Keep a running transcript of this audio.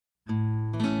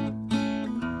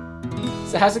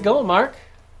So how's it going, Mark?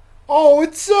 Oh,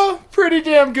 it's pretty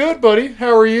damn good, buddy.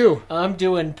 How are you? I'm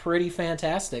doing pretty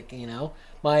fantastic, you know.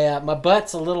 My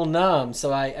butt's a little numb,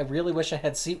 so I really wish I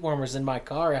had seat warmers in my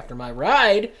car after my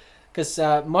ride. Because,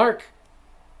 Mark,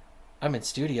 I'm in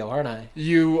studio, aren't I?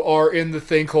 You are in the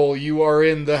thinkhole. You are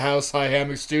in the House High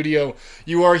Hammock studio.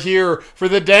 You are here for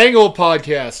the Dangle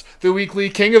podcast, the weekly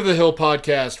King of the Hill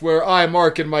podcast, where I,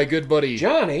 Mark, and my good buddy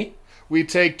Jonny, we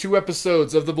take 2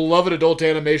 episodes of the beloved adult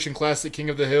animation classic King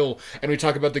of the Hill, and we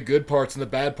talk about the good parts and the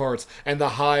bad parts, and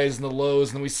the highs and the lows,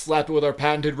 and then we slap it with our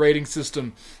patented rating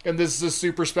system. And this is a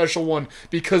super special one,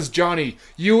 because, Jonny,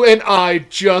 you and I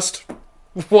just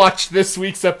watched this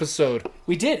week's episode.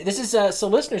 we did. This is, so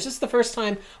listeners, this is the first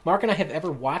time Mark and I have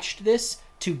ever watched this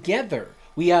together.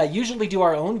 We usually do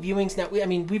our own viewings. Now,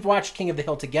 we've watched King of the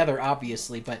Hill together,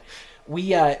 obviously, but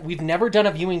we've never done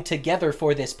a viewing together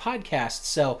for this podcast,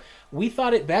 so we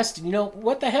thought it best, you know,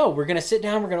 what the hell, we're going to sit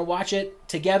down, we're going to watch it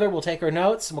together, we'll take our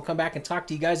notes, and we'll come back and talk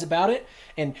to you guys about it,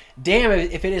 and damn,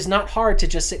 if it is not hard to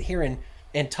just sit here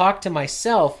and talk to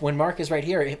myself when Mark is right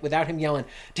here without him yelling,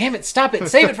 damn it, stop it,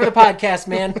 save it for the podcast,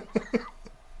 man.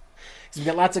 Because we've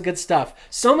got lots of good stuff.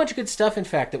 So much good stuff, in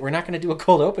fact, that we're not going to do a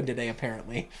cold open today,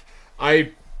 apparently.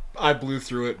 I blew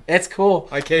through it. It's cool.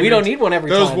 We don't need one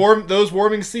every time. Those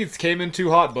warming seats came in too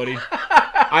hot, buddy.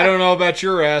 I don't know about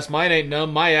your ass. Mine ain't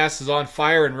numb. My ass is on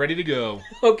fire and ready to go.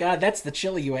 Oh, God, that's the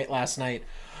chili you ate last night.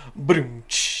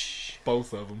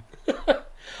 Both of them.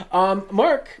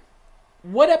 Mark,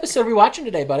 what episode are we watching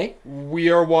today, buddy? We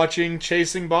are watching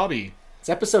Chasing Bobby. It's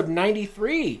episode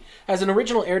 93. Has an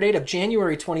original air date of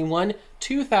January 21,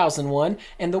 2001,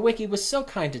 and the wiki was so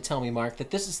kind to tell me, Mark,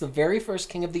 that this is the very first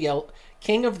King of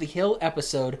the Hill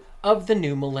episode of the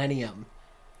new millennium.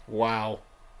 Wow.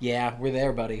 Yeah, we're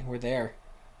there, buddy. We're there.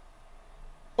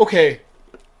 Okay.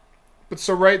 But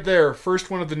so right there,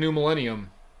 first one of the new millennium.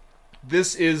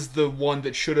 This is the one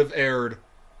that should have aired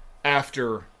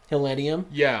after Hillenium?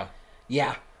 Yeah.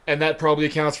 Yeah. And that probably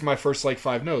accounts for my first,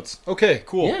 5 notes. Okay,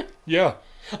 cool. Yeah.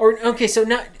 Or, okay, so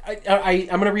not, I'm going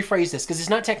to rephrase this, because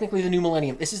it's not technically the new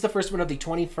millennium. This is the first one of the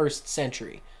 21st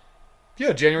century.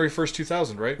 Yeah, January 1st,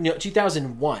 2000, right? No,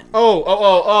 2001.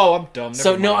 Oh, I'm dumb.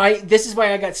 This is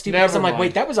why I got stupid, because I'm like, mind.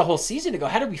 wait, that was a whole season ago.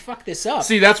 How did we fuck this up?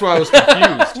 See, that's why I was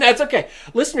confused. That's okay.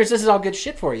 Listeners, this is all good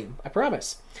shit for you. I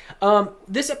promise.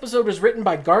 This episode was written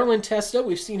by Garland Testa.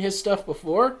 We've seen his stuff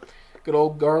before. Good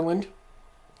old Garland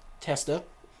Testa.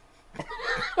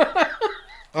 I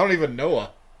don't even know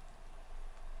her.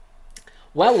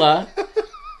 Well,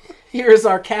 here's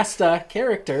our cast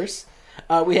characters.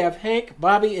 We have Hank,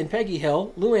 Bobby, and Peggy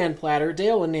Hill, Luann Platter,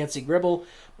 Dale and Nancy Gribble,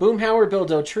 Boomhauer, Bill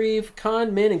Dotrieve,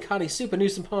 Con, Min, and Connie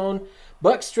Supernusempone,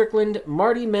 Buck Strickland,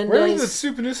 Marty Mendez. Where are the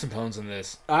Supernussempones in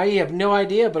this? I have no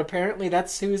idea, but apparently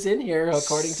that's who's in here,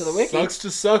 according to the wiki. Sucks to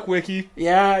suck, wiki.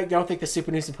 Yeah, I don't think the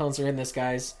Supernussempones are in this,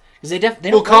 guys. They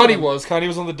Connie was. Connie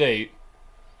was on the date.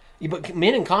 Yeah, but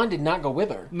Min and Con did not go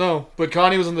with her. No, but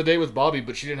Connie was on the date with Bobby,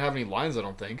 but she didn't have any lines, I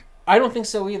don't think. I don't think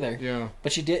so either. Yeah.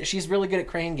 But she did. She's really good at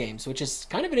crane games, which is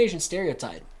kind of an Asian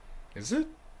stereotype. Is it?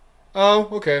 Oh,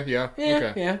 okay, yeah.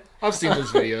 Okay. Yeah. I've seen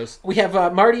those videos. We have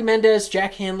Marty Mendez,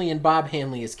 Jack Hanley, and Bob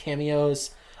Hanley as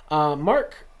cameos.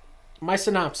 Mark, my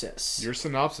synopsis. Your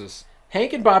synopsis.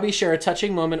 Hank and Bobby share a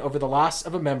touching moment over the loss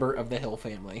of a member of the Hill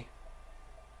family.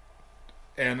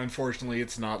 And unfortunately,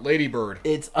 it's not Ladybird.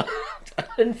 It's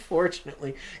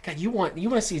unfortunately. God, you want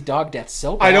to see dog death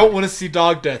so bad. I don't want to see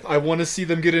dog death. I want to see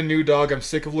them get a new dog. I'm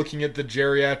sick of looking at the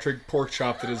geriatric pork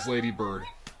chop that is Ladybird.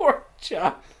 Pork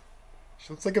chop.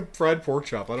 She looks like a fried pork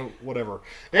chop. Whatever.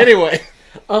 Anyway.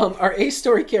 Our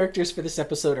A-story characters for this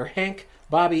episode are Hank,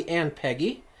 Bobby, and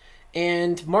Peggy.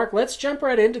 And Mark, let's jump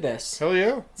right into this. Hell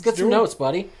yeah. Let's get some notes,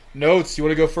 buddy. Notes. You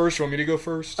want to go first? You want me to go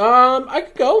first? I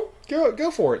could go.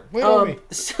 Go for it. Wait on me.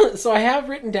 So I have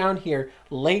written down here,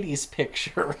 ladies'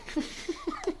 picture.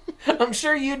 I'm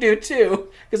sure you do too,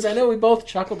 because I know we both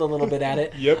chuckled a little bit at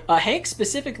it. Yep. Hank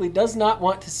specifically does not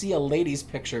want to see a ladies'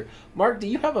 picture. Mark, do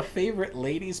you have a favorite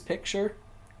ladies' picture?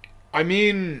 I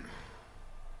mean,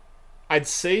 I'd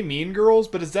say Mean Girls,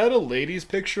 but is that a ladies'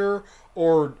 picture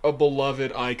or a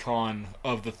beloved icon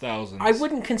of the thousands? I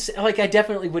wouldn't consider, I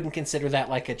definitely wouldn't consider that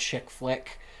like a chick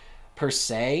flick per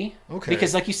se. Okay.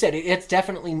 Because like you said, it's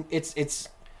definitely, it's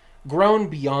grown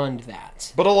beyond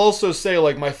that. But I'll also say,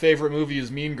 my favorite movie is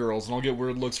Mean Girls, and I'll get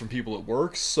weird looks from people at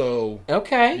work, so...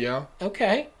 Okay. Yeah.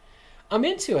 Okay. I'm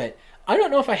into it. I don't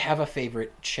know if I have a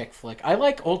favorite chick flick. I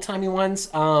like old-timey ones.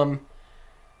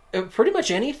 Pretty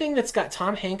much anything that's got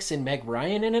Tom Hanks and Meg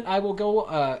Ryan in it, I will go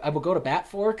to bat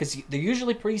for, because they're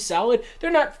usually pretty solid.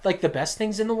 They're not, the best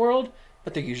things in the world,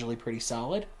 but they're usually pretty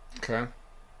solid. Okay.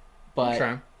 But...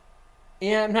 Okay.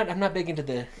 Yeah, I'm not big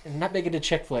into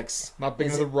chick flicks. Not big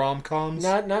into the rom-coms?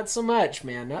 Not so much,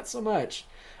 man. Not so much.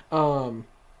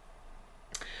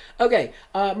 Okay,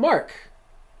 Mark,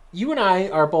 you and I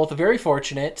are both very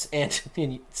fortunate, and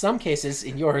in some cases,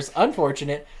 in yours,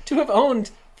 unfortunate, to have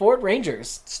owned Ford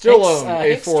Rangers. Still own a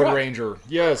Hank's Ford truck. Ranger.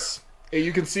 Yes.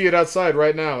 You can see it outside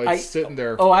right now. It's sitting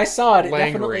there. Oh, I saw it.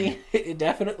 Langering. It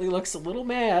definitely looks a little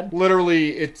mad.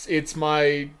 Literally, it's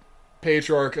my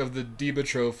patriarch of the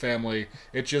Dibatrov family.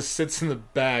 It just sits in the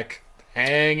back,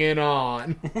 hanging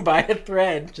on. By a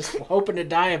thread, just hoping to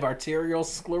die of arterial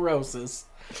sclerosis.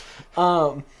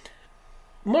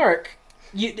 Mark,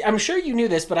 I'm sure you knew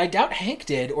this, but I doubt Hank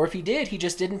did, or if he did, he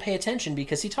just didn't pay attention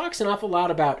because he talks an awful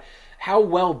lot about how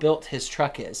well built his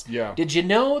truck is. Yeah. Did you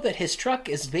know that his truck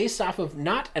is based off of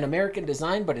not an American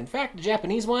design, but in fact a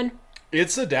Japanese one?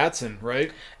 It's a Datsun,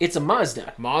 right? It's a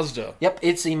Mazda. Mazda. Yep,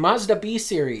 it's a Mazda B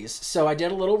series. So I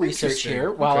did a little research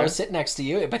here while I was sitting next to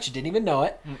you. I bet you didn't even know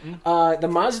it. The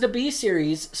Mazda B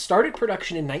series started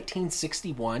production in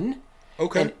 1961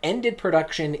 and ended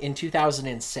production in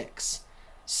 2006.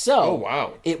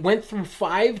 So it went through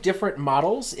 5 different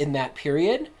models in that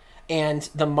period, and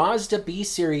the Mazda B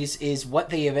series is what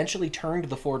they eventually turned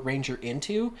the Ford Ranger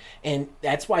into, and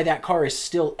that's why that car is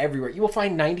still everywhere. You will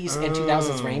find 90s and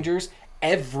 2000s Rangers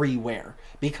everywhere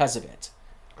because of it.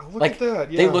 Oh, look at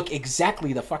that. Yeah. They look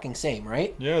exactly the fucking same,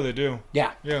 right? Yeah, they do.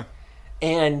 Yeah. Yeah.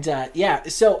 And,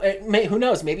 so who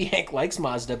knows? Maybe Hank likes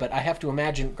Mazda, but I have to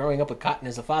imagine growing up with Cotton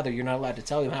as a father, you're not allowed to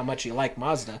tell him how much you like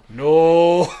Mazda.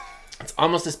 No. It's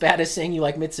almost as bad as saying you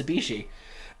like Mitsubishi.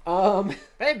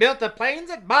 They built the planes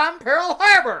that bombed Pearl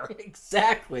Harbor.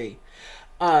 Exactly.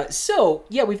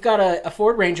 We've got a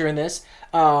Ford Ranger in this.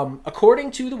 According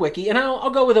to the wiki, and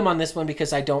I'll go with him on this one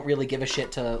because I don't really give a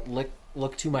shit to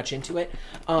look too much into it.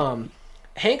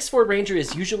 Hank's Ford Ranger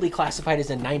is usually classified as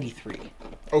a 93.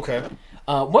 Okay.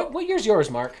 What year's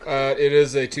yours, Mark? It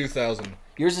is a 2000.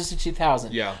 Yours is a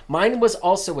 2000. Yeah. Mine was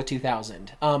also a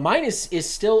 2000. Mine is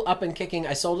still up and kicking.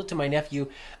 I sold it to my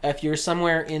nephew. If you're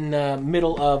somewhere in the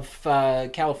middle of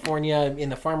California in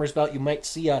the Farmer's Belt, you might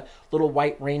see a little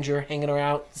white Ranger hanging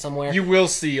around somewhere. You will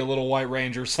see a little white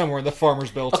Ranger somewhere in the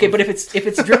Farmer's Belt. Okay, but if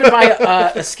it's driven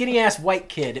by a skinny ass white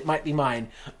kid, it might be mine.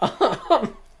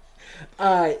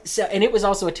 And it was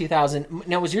also a 2000.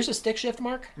 Now, was yours a stick shift,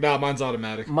 Mark? No, mine's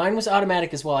automatic. Mine was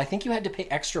automatic as well. I think you had to pay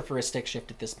extra for a stick shift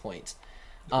at this point.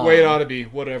 It ought to be,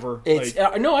 whatever. It's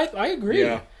no, I agree.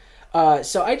 Yeah.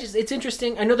 It's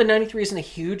interesting. I know the 93 isn't a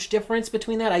huge difference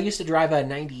between that. I used to drive a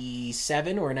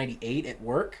 97 or a 98 at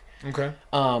work. Okay.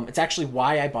 It's actually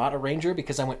why I bought a Ranger,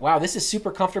 because I went, wow, this is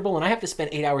super comfortable, and I have to spend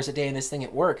 8 hours a day in this thing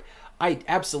at work. I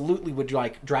absolutely would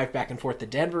drive back and forth to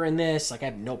Denver in this. I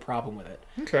have no problem with it.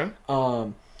 Okay.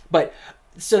 But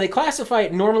so they classify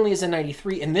it normally as a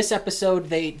 93. In this episode,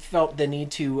 they felt the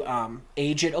need to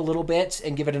age it a little bit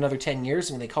and give it another 10 years,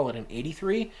 and they call it an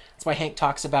 83. That's why Hank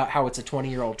talks about how it's a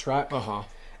 20-year-old truck. Uh-huh.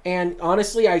 And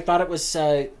honestly, I thought it was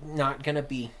not going to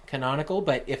be canonical,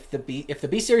 but if the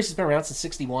B series has been around since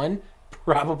 61,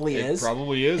 probably is. It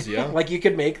probably is, yeah. Like, you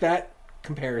could make that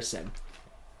comparison.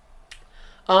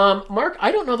 Mark,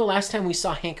 I don't know the last time we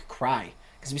saw Hank cry,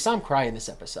 because we saw him cry in this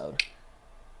episode.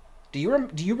 Do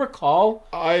you recall?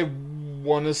 I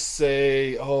want to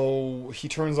say, he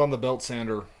turns on the belt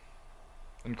sander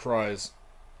and cries.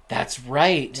 That's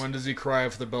right. When does he cry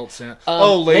for the belt sander?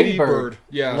 Ladybird.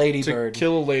 Yeah, Ladybird. To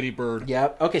kill a ladybird.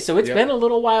 Yep. Okay, so it's been a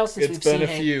little while since we've seen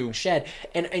Hank few. shed,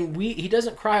 and he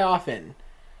doesn't cry often.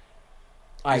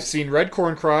 I've seen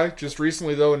Redcorn cry just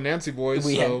recently, though, in Nancy Boys.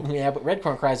 But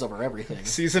Redcorn cries over everything.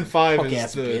 Season 5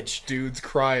 is the dudes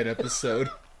crying episode.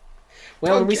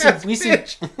 Well, we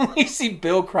see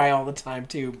Bill cry all the time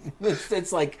too.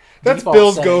 It's like that's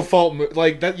Bill's go-fault move.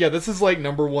 Like that. Yeah, this is like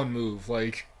number 1 move.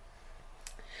 Like,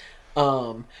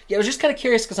 I was just kind of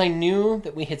curious because I knew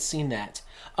that we had seen that.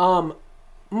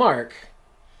 Mark,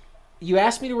 you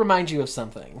asked me to remind you of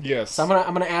something. Yes. So I'm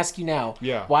gonna ask you now.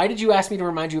 Yeah. Why did you ask me to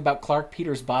remind you about Clark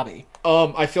Peters' Bobby?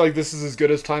 I feel like this is as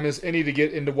good as time as any to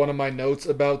get into one of my notes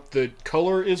about the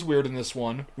color is weird in this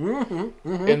one.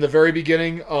 In the very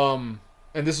beginning,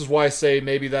 and this is why I say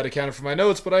maybe that accounted for my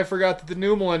notes, but I forgot that the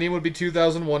new millennium would be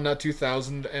 2001, not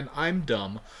 2000, and I'm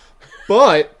dumb.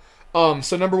 But,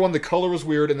 so number 1, the color was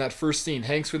weird in that first scene.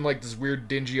 Hank's in like this weird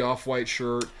dingy off-white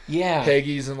shirt. Yeah.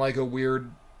 Peggy's in like a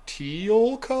weird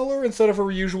teal color instead of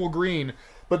her usual green.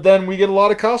 But then we get a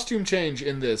lot of costume change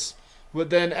in this. But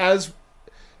then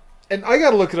and I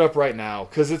gotta look it up right now,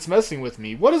 because it's messing with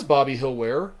me. What does Bobby Hill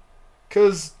wear?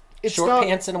 Because it's short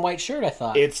pants and a white shirt, I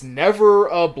thought. It's never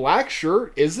a black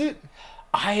shirt, is it?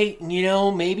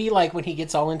 Maybe like when he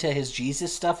gets all into his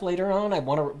Jesus stuff later on, I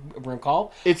want to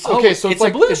recall. It's okay, so it's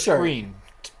like a blue it's shirt. green.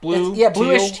 Blue,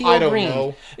 bluish teal, I don't green.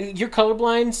 know. You're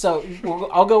colorblind, so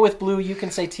I'll go with blue. You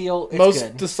can say teal. It's Most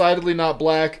good. decidedly not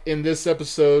black. In this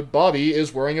episode, Bobby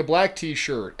is wearing a black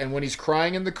t-shirt, and when he's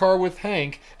crying in the car with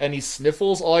Hank and he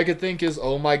sniffles, all I could think is,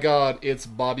 oh my god, it's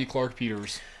Bobby Clark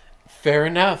Peters. Fair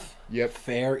enough. Yep.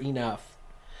 Fair enough.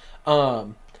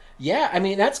 Yeah, I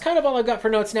mean, that's kind of all I've got for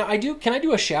notes. Now, can I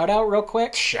do a shout out real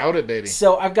quick? Shout it, baby.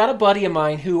 So I've got a buddy of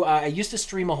mine who I used to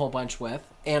stream a whole bunch with,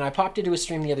 and I popped into a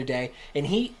stream the other day, and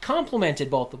he complimented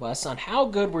both of us on how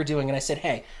good we're doing, and I said,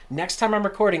 hey, next time I'm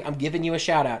recording, I'm giving you a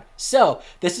shout out. So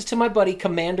this is to my buddy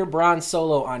Commander Bronze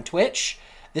Solo on Twitch.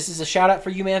 This is a shout out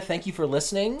for you, man. Thank you for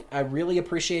listening. I really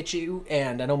appreciate you,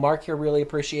 and I know Mark here really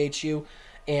appreciates you.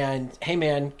 And hey,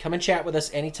 man, come and chat with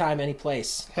us anytime, any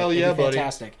place. Hell yeah, buddy.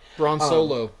 Fantastic. Bronze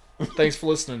Solo. Thanks for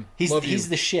listening. He's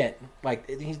the shit.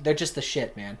 Like they're just the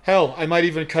shit, man. Hell, I might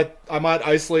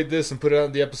isolate this and put it out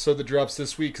in the episode that drops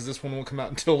this week because this one won't come out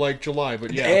until like July.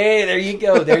 But yeah. Hey, there you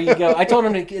go. There you go. I told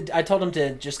him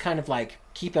to just kind of like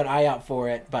keep an eye out for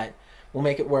it, but we'll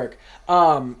make it work.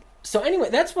 So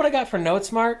anyway, that's what I got for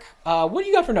notes, Mark. What do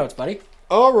you got for notes, buddy?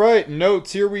 All right,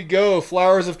 notes. Here we go.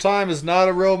 Flowers of Time is not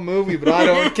a real movie, but I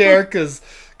don't care because.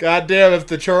 Goddamn, if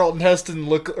the Charlton Heston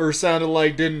look or sounded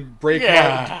like didn't break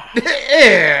my...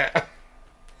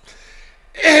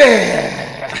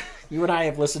 You and I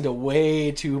have listened to way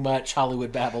too much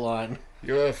Hollywood Babylon.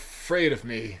 You're afraid of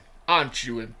me, aren't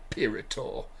you,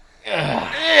 Imperator?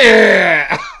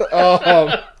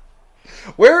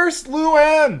 Where's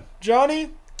Luann,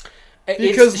 Johnny?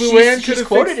 Because Luann could have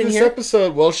fixed this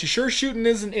episode. Well, she sure shooting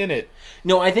isn't in it.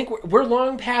 No, I think we're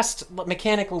long past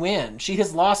Mechanic Luann. She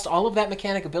has lost all of that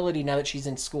mechanic ability now that she's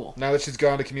in school. Now that she's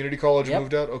gone to community college and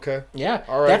moved out? Okay. Yeah.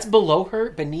 All right. That's below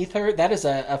her, beneath her. That is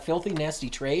a filthy, nasty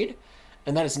trade.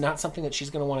 And that is not something that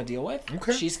she's going to want to deal with.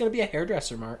 Okay. She's going to be a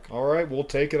hairdresser, Mark. All right, we'll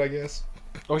take it, I guess.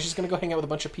 Or she's going to go hang out with a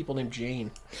bunch of people named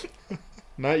Jane.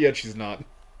 Not yet, she's not.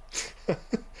 We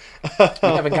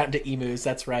haven't gotten to emus,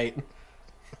 that's right.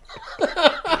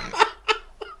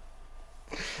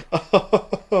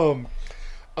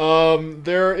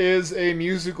 There is a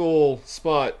musical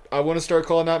spot. I want to start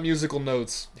calling out musical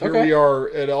notes. Here Okay. we are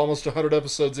at almost 100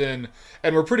 episodes in,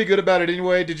 and we're pretty good about it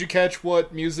anyway. Did you catch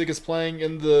what music is playing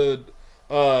in the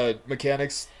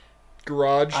mechanic's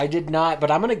garage? I did not,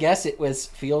 but I'm going to guess it was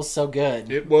Feels So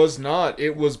Good. It was not.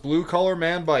 It was Blue Collar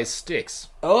Man by Styx.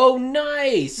 Oh,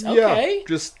 nice. Okay. Yeah,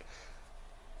 just...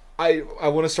 I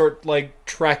want to start, like,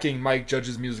 tracking Mike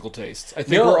Judge's musical tastes. I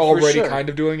think we're already kind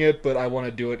of doing it, but I want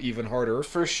to do it even harder.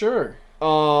 For sure.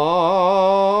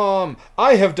 I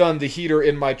have done the heater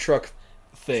in my truck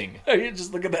thing. Oh, you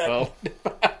just look at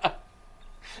that.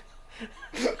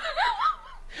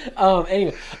 Oh.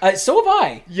 Anyway, so have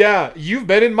I. Yeah, you've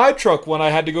been in my truck when I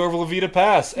had to go over Levita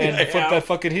Pass and flip that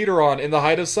fucking heater on in the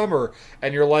height of summer.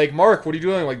 And you're like, Mark, what are you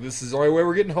doing? I'm like, this is the only way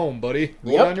we're getting home, buddy.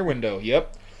 Roll down your window.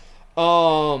 Yep.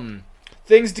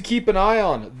 Things to keep an eye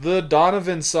on. The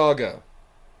Donovan saga.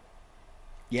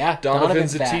 Yeah,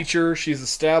 Donovan's a teacher. She's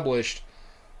established.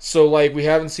 So, like, we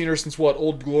haven't seen her since, what,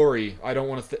 Old Glory? I don't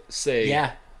want to say.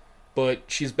 Yeah. But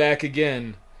she's back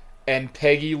again. And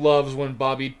Peggy loves when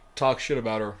Bobby talks shit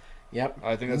about her. Yep.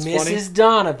 I think that's funny. Mrs.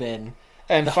 Donovan.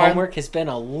 And the homework has been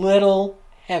a little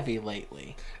heavy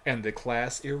lately. And the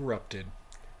class erupted.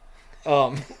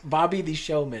 Bobby the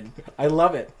Showman. I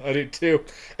love it. I do too.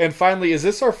 And finally, is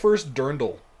this our first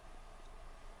Dirndl?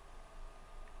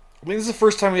 I think this is the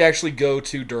first time we actually go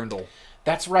to Dirndl.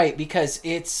 That's right, because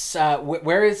it's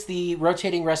where is the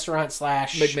rotating restaurant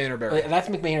slash McManorberry? That's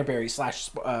McManorberry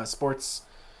slash sports.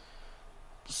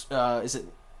 Is it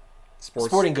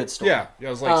sporting goods store? Yeah, I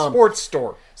was like sports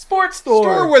store. Sports store.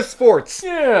 Store with sports.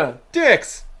 Yeah.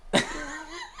 Dick's.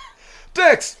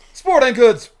 Dick's. Sporting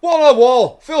goods. Wall on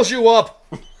wall. Fills you up.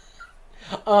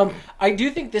 I do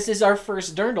think this is our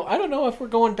first Dirndl. I don't know if we're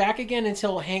going back again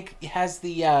until Hank has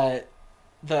the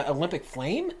Olympic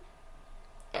flame.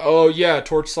 Oh yeah,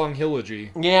 Torch Song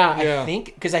Hilogy. Yeah, I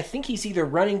think because I think he's either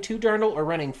running to Dirndl or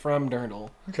running from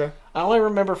Dirndl. Okay. All I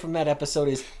remember from that episode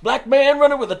is black man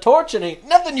running with a torch and ain't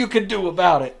nothing you can do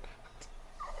about it.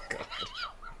 God.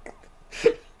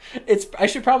 I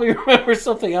should probably remember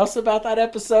something else about that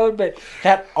episode, but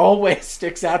that always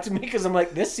sticks out to me because I'm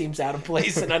like, this seems out of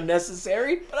place and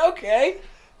unnecessary, but okay.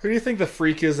 Who do you think the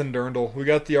freak is in Dirndl? We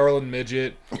got the Arlen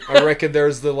Midget. I reckon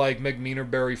there's the like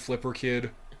McManorberry flipper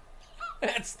kid.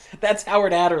 That's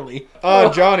Howard Adderley.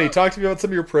 Johnny, talk to me about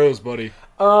some of your pros, buddy.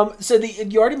 So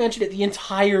you already mentioned it, the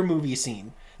entire movie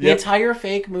scene. The entire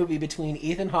fake movie between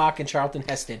Ethan Hawke and Charlton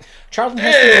Heston. Charlton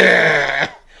Heston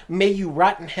May you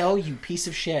rot in hell, you piece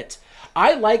of shit.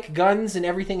 I like guns and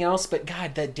everything else, but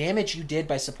God, the damage you did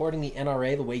by supporting the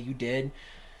NRA the way you did,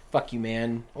 fuck you,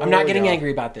 man. I'm not getting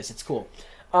angry about this. It's cool.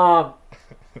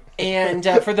 And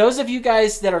for those of you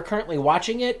guys that are currently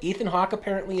watching it, Ethan Hawke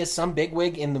apparently is some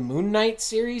bigwig in the Moon Knight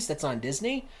series that's on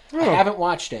Disney. I haven't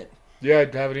watched it. Yeah,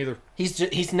 I haven't either.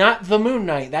 He's not the Moon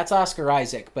Knight. That's Oscar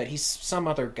Isaac, but he's some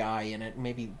other guy in it.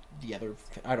 Maybe the other...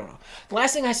 I don't know. The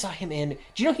last thing I saw him in...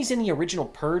 Do you know he's in the original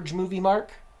Purge movie,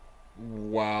 Mark?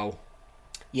 Wow.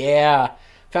 Yeah.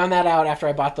 Found that out after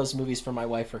I bought those movies for my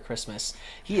wife for Christmas.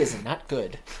 He is not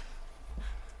good.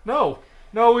 No,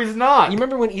 he's not. You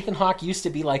remember when Ethan Hawke used to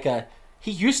be like a... He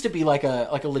used to be like a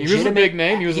legitimate... He was a big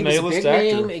name. He was an A-list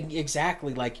actor. Name.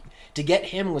 Exactly. Like, to get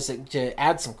him was to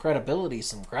add some credibility,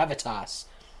 some gravitas.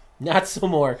 Not so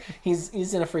more. He's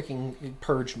in a freaking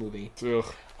Purge movie.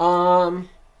 Ugh.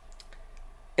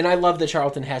 And I love the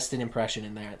Charlton Heston impression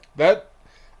in that.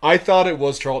 I thought it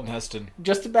was Charlton Heston.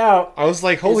 Just about. I was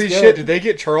like, holy shit, did they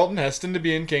get Charlton Heston to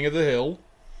be in King of the Hill?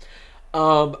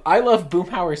 I love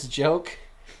Boomhauer's joke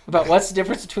about what's the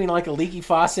difference between like a leaky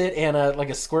faucet and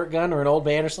a squirt gun or an old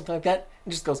man or something like that. It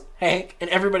just goes, Hank, and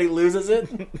everybody loses it.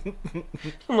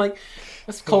 I'm like,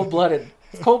 that's cold-blooded.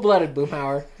 It's cold-blooded,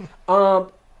 Boomhauer.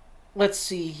 Let's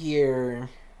see here.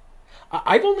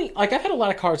 I've had a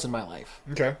lot of cars in my life.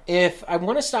 Okay. If I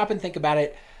want to stop and think about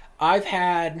it, I've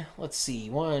had, let's see,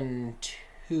 1,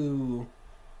 2,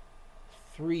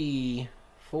 3,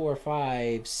 4,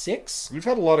 5, 6. We've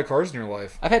had a lot of cars in your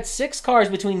life. I've had 6 cars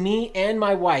between me and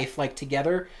my wife, like,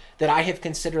 together, that I have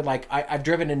considered, like, I've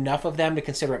driven enough of them to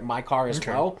consider it my car as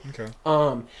well. Okay.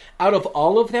 Out of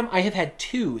all of them, I have had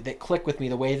 2 that click with me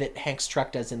the way that Hank's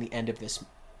truck does in the end of this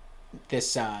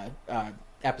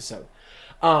episode.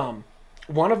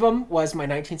 One of them was my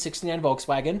 1969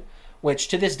 Volkswagen, which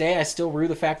to this day I still rue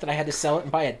the fact that I had to sell it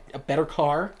and buy a better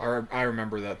car. I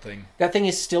remember that thing. That thing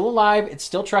is still alive, it's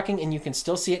still trucking, and you can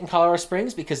still see it in Colorado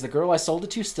Springs because the girl I sold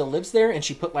it to still lives there, and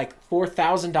she put like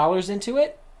 $4,000 into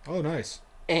it. Oh, nice.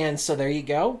 And so there you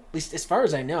go, at least as far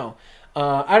as I know.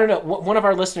 I don't know, one of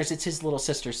our listeners, it's his little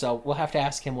sister, so we'll have to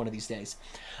ask him one of these days.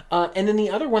 And then the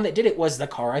other one that did it was the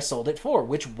car I sold it for,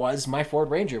 which was my Ford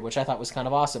Ranger, which I thought was kind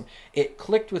of awesome. It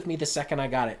clicked with me the second I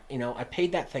got it. You know, I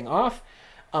paid that thing off.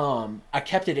 I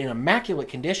kept it in immaculate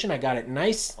condition. I got it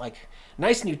nice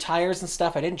new tires and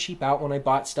stuff. I didn't cheap out when I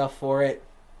bought stuff for it.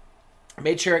 I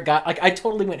made sure it got, like, I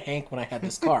totally went Hank when I had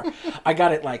this car. I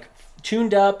got it, like,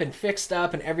 tuned up and fixed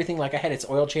up and everything. Like, I had its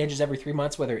oil changes every 3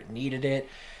 months, whether it needed it.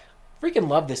 Freaking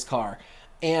love this car.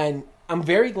 And I'm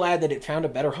very glad that it found a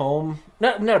better home.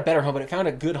 Not a better home, but it found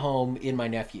a good home in my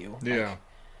nephew. Yeah.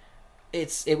 Like,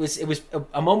 it was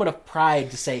a moment of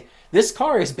pride to say, this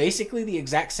car is basically the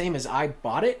exact same as I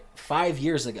bought it 5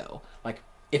 years ago. Like,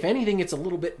 if anything, it's a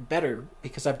little bit better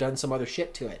because I've done some other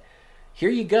shit to it. Here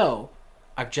you go.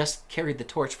 I've just carried the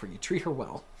torch for you. Treat her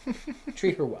well.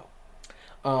 Treat her well.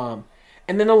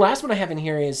 And then the last one I have in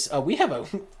here is, we have a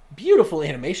beautiful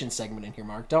animation segment in here,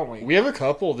 Mark, don't we? We have a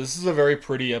couple. This is a very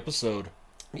pretty episode.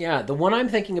 Yeah, the one I'm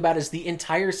thinking about is the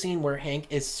entire scene where Hank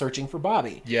is searching for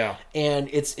Bobby. Yeah. And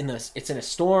it's in a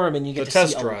storm, and you get the to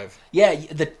see... test drive. Yeah,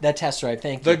 the test drive,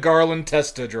 thank you. The Garland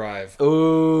Testa drive.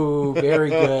 Ooh, very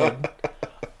good.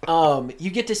 You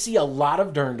get to see a lot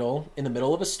of Dirndl in the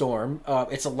middle of a storm.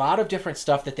 It's a lot of different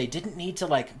stuff that they didn't need to,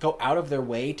 like, go out of their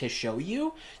way to show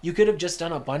you. You could have just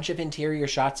done a bunch of interior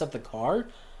shots of the car,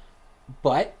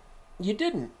 but you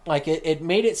didn't. Like, it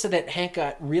made it so that Hank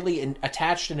got really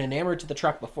attached and enamored to the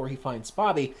truck before he finds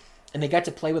Bobby, and they got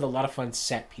to play with a lot of fun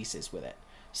set pieces with it.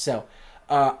 So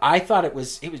I thought it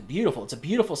was beautiful. It's a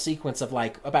beautiful sequence of,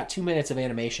 like, about 2 minutes of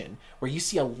animation where you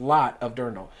see a lot of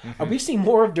Dirndl. Mm-hmm. We've seen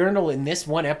more of Dirndl in this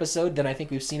one episode than I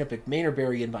think we've seen of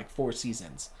McManorberry in, like, 4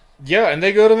 seasons. Yeah, and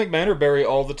they go to McManorberry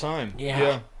all the time.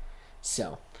 Yeah.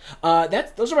 So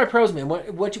those are my pros, man.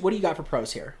 What do you got for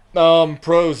pros here?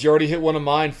 Pros. You already hit one of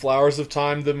mine. Flowers of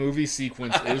Time, the movie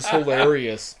sequence is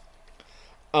hilarious.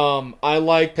 I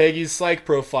like Peggy's psych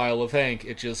profile of Hank.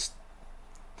 It just...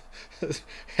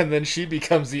 and then she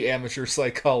becomes the amateur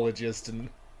psychologist and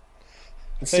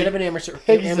instead of an amateur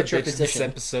physician. physician. This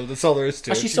episode, that's all there is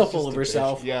to it. She's so full of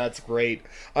herself. Yeah, it's great.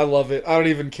 I love it. I don't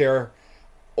even care.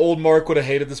 Old Mark would have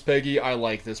hated this Peggy. I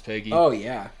like this Peggy. Oh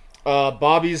yeah.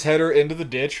 Bobby's header into the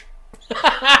ditch.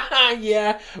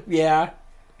 Yeah.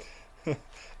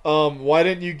 Why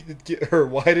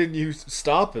didn't you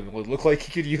stop him? It looked like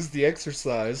he could use the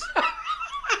exercise.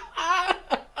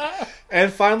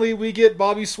 And finally, we get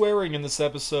Bobby swearing in this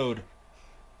episode.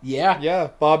 Yeah.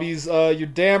 Yeah, Bobby's, you're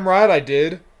damn right I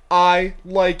did. I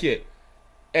like it.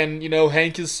 And,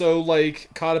 Hank is so, like,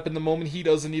 caught up in the moment, he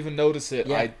doesn't even notice it.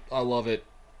 Yeah. I love it.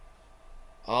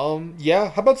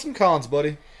 Yeah. How about some cons,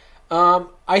 buddy?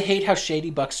 I hate how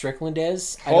shady Buck Strickland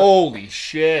is. Holy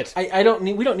shit! I don't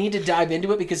need. We don't need to dive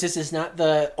into it because this is not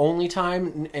the only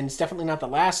time, and it's definitely not the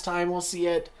last time we'll see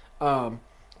it. But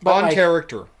on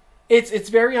character. It's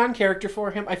very on character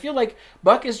for him. I feel like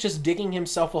Buck is just digging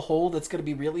himself a hole that's going to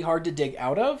be really hard to dig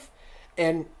out of,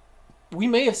 and we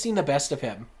may have seen the best of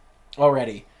him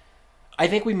already. I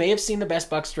think we may have seen the best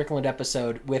Buck Strickland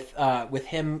episode with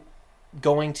him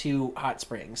going to Hot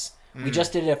Springs. We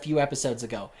just did it a few episodes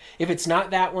ago. If it's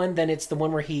not that one, then it's the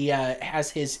one where he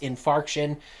has his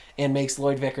infarction and makes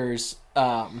Lloyd Vickers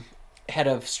head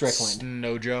of Strickland.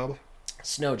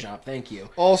 Snow job, thank you.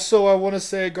 Also, I want to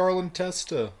say Garland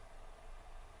Testa.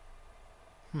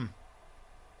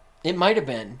 It might have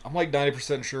been. I'm like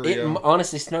 90% sure, yeah.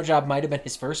 Honestly, Snow Job might have been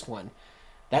his first one.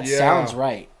 That sounds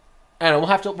right. I don't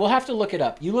know, we'll have to look it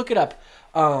up. You look it up.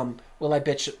 Will I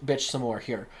bitch some more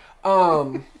here?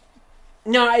 No,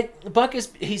 Buck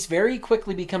he's very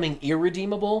quickly becoming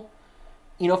irredeemable.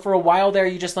 You know, for a while there,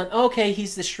 you just thought, okay,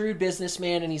 he's the shrewd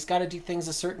businessman and he's got to do things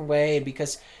a certain way, and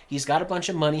because he's got a bunch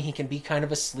of money, he can be kind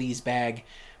of a sleazebag.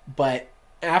 But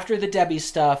after the Debbie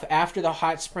stuff, after the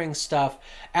Hot Springs stuff,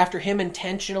 after him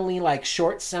intentionally like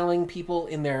short selling people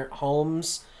in their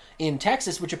homes in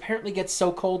Texas, which apparently gets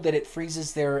so cold that it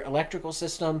freezes their electrical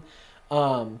system,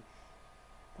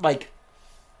 like,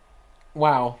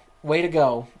 wow, way to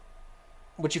go.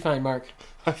 What'd you find, Mark?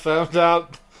 I found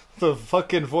out the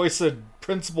fucking voice of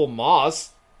Principal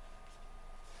Moss.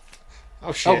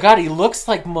 Oh, shit. Oh, God, he looks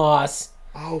like Moss.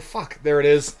 Oh, fuck. There it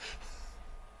is.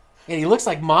 And he looks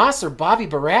like Moss or Bobby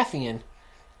Baratheon.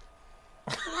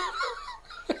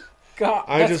 God,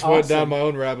 I just went down my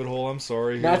own rabbit hole. I'm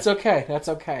sorry. That's okay. That's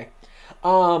okay.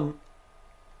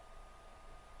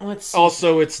 Let's see.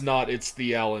 Also, it's not. It's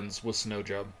the Allens with Snow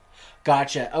Job.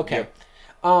 Gotcha. Okay.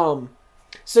 Yep.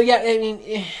 So yeah, I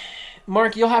mean,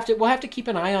 Mark, we'll have to keep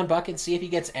an eye on Buck and see if he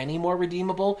gets any more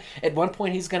redeemable. At one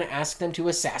point, he's going to ask them to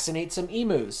assassinate some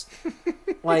emus.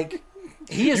 Like,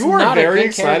 he is. You are not very a good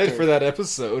excited character. for that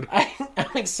episode.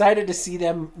 I'm excited to see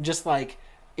them just like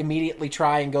immediately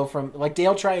try and go from like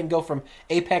Dale try and go from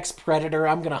apex predator,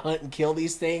 I'm going to hunt and kill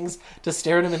these things, to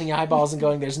staring them in the eyeballs and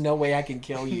going, there's no way I can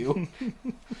kill you.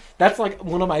 That's like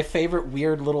one of my favorite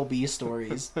weird little bee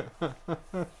stories.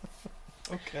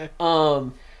 Okay.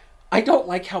 I don't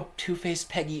like how two-faced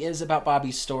Peggy is about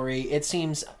Bobby's story. It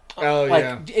seems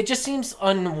it just seems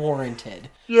unwarranted.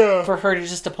 Yeah. For her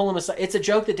to pull him aside. It's a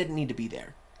joke that didn't need to be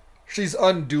there. She's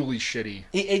unduly shitty.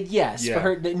 Yes, yeah. For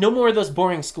her, no more of those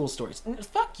boring school stories.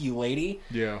 Fuck you, lady.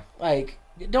 Yeah. Like,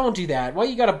 don't do that. Why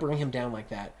you gotta bring him down like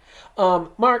that?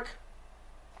 Mark,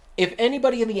 if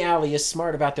anybody in the alley is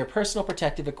smart about their personal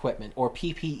protective equipment, or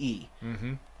PPE,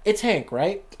 it's Hank,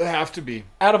 right? It have to be.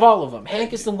 Out of all of them.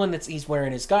 Hank is the one he's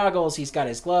wearing his goggles, he's got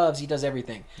his gloves, he does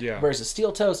everything. Yeah. Wears his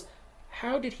steel toes.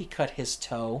 How did he cut his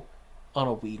toe on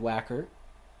a weed whacker?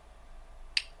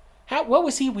 What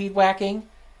was he weed whacking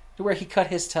to where he cut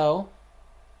his toe?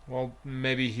 Well,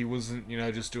 maybe he wasn't,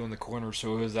 just doing the corner,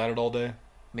 so he was at it all day.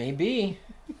 Maybe.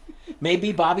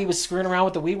 Maybe Bobby was screwing around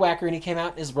with the weed whacker and he came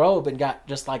out in his robe and got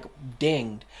just like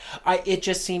dinged. It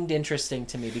just seemed interesting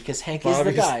to me because Hank is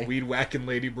the guy. Weed whacking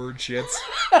ladybird shits.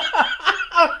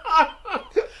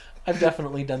 I've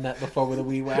definitely done that before with a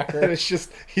weed whacker. And it's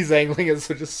just, he's angling it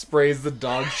so it just sprays the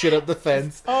dog shit up the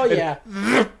fence. Oh, yeah.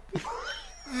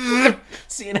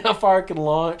 Seeing how far it can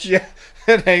launch. Yeah.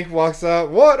 And Hank walks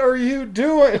out, what are you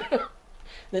doing?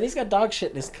 Then he's got dog shit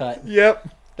in his cut. Yep.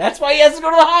 That's why he has to go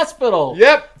to the hospital.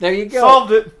 Yep. There you go.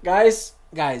 Solved it. Guys,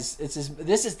 this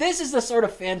is the sort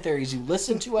of fan theories you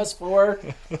listen to us for.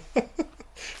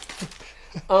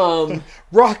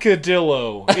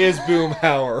 Rockadillo is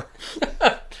Boomhauer.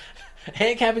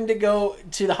 Hank having to go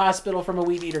to the hospital from a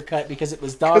weed eater cut because it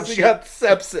was dog shit. Because he got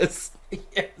sepsis.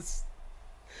 Yes.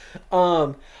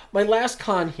 My last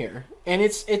con here, and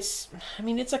it's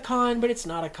a con, but it's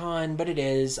not a con, but it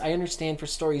is. I understand for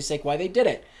story's sake why they did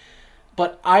it.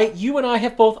 But you and I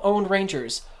have both owned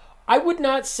Rangers. I would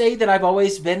not say that I've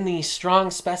always been the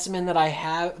strong specimen that I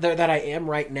am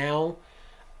right now.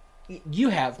 You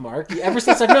have, Mark. Ever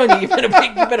since I've known you, you've been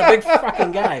a big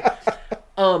fucking guy.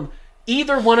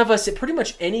 Either one of us at pretty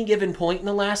much any given point in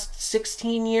the last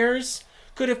 16 years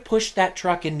could have pushed that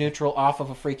truck in neutral off of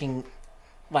a freaking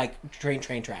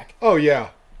train track. Oh yeah.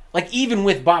 Like even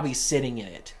with Bobby sitting in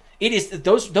it. It is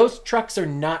those trucks are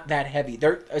not that heavy.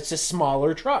 It's a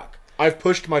smaller truck. I've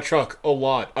pushed my truck a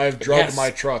lot. I've drugged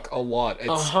my truck a lot.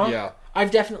 Yeah.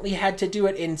 I've definitely had to do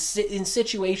it in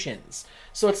situations.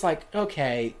 So it's like,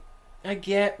 okay, I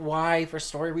get why for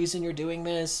story reason you're doing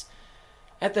this.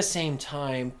 At the same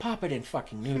time, pop it in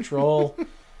fucking neutral.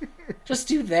 Just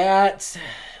do that.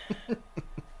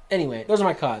 Anyway, those are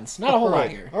my cons. Not a whole lot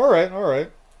here. All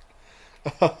right.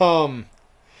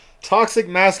 Toxic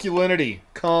masculinity.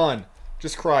 Con.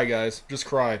 Just cry, guys. Just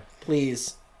cry.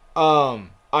 Please.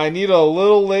 I need a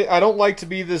little I don't like to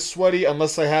be this sweaty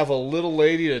unless I have a little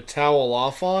lady to towel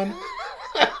off on.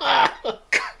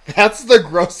 That's the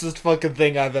grossest fucking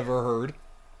thing I've ever heard.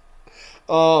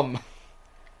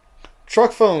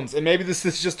 Truck phones, and maybe this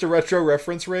is just a retro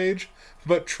reference rage,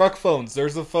 but truck phones.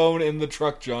 There's a phone in the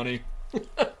truck, Johnny.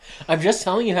 I'm just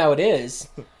telling you how it is.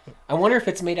 I wonder if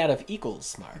it's made out of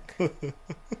eagles, Mark.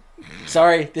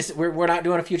 Sorry, we're not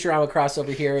doing a Futurama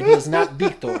crossover here, and he's not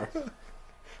Victor.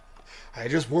 I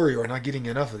just worry we're not getting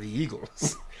enough of the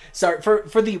eagles. Sorry,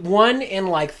 for the 1 in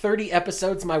like 30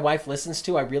 episodes my wife listens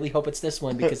to, I really hope it's this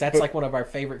one, because that's like one of our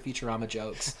favorite Futurama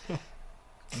jokes.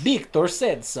 Victor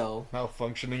said so.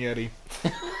 Malfunctioning Eddie.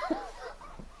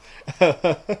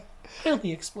 I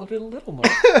only exploded a little more.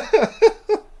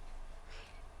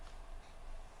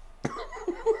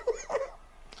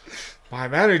 My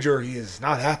manager, he is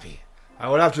not happy. I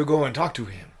would have to go and talk to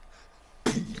him.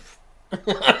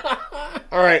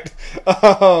 Alright.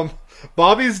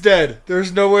 Bobby's dead.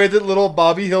 There's no way that little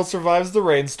Bobby Hill survives the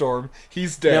rainstorm.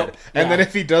 He's dead. Nope. And then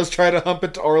if he does try to hump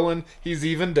it to Arlen, he's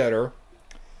even deader.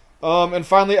 And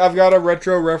finally, I've got a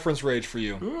retro reference rage for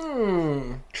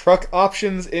you. Truck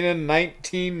options in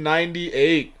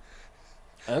 1998.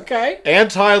 Okay.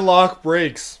 Anti-lock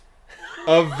brakes.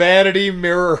 A vanity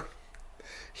mirror.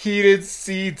 Heated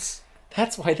seats.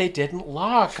 That's why they didn't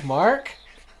lock, Mark.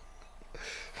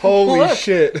 Holy Look,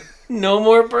 shit. No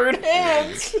more bird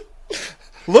hands.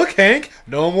 Look, Hank,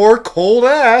 no more cold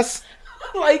ass.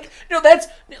 That's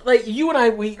like you and I.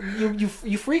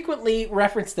 You frequently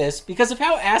reference this because of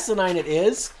how asinine it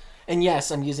is. And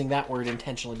yes, I'm using that word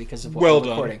intentionally because of what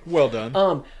we're recording. Well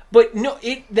done. But no,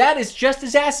 that is just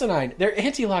as asinine. They're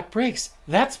anti-lock brakes.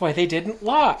 That's why they didn't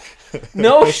lock.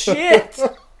 No shit.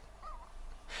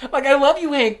 Like, I love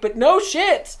you, Hank, but no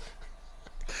shit.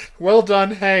 Well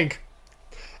done, Hank.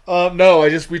 No,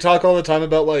 we talk all the time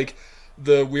about like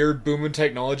the weird boom in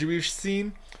technology we've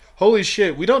seen. Holy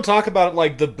shit, we don't talk about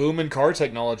like the boom in car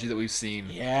technology that we've seen.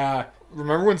 Yeah.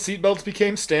 Remember when seatbelts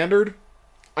became standard?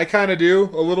 I kind of do,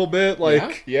 a little bit.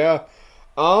 Like, yeah.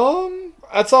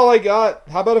 That's all I got.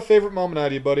 How about a favorite moment out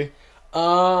of you, buddy?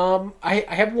 I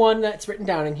have one that's written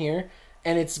down in here,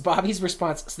 and it's Bobby's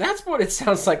response. So that's what it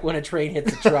sounds like when a train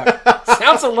hits a truck.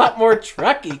 Sounds a lot more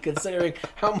trucky, considering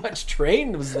how much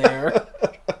train was there.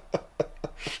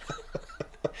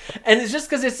 And it's just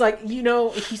because it's like,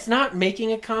 he's not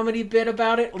making a comedy bit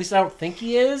about it. At least I don't think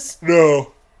he is.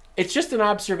 No. It's just an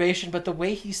observation, but the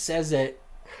way he says it,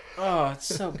 oh, it's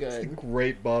so good.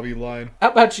 Great Bobby line.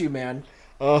 How about you, man?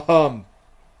 Dale's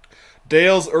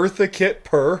Eartha Kitt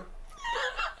purr.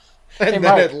 And then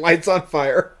Mark. it lights on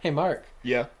fire. Hey, Mark.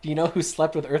 Yeah. Do you know who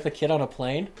slept with Eartha Kitt on a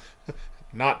plane?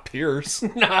 Not Pierce.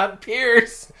 Not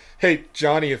Pierce. Hey,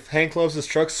 Johnny, if Hank loves his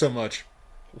truck so much,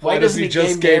 why doesn't he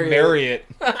just gay Marriott?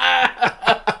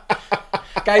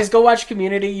 Guys, go watch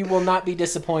Community. You will not be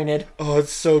disappointed. Oh,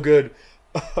 it's so good.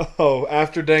 Oh,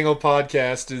 After Dangle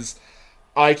podcast is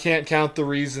I Can't Count the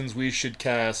Reasons We Should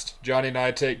Cast. Johnny and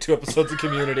I take 2 episodes of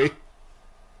Community.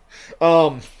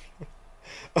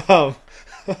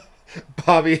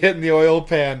 Bobby hitting the oil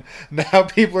pan. Now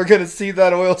people are going to see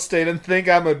that oil stain and think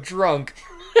I'm a drunk.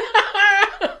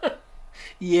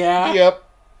 Yeah. Yep.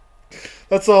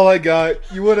 That's all I got.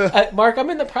 You would have... Mark, I'm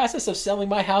in the process of selling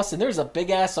my house, and there's a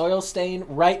big-ass oil stain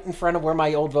right in front of where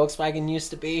my old Volkswagen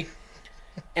used to be.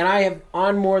 And I have,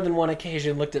 on more than one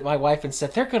occasion, looked at my wife and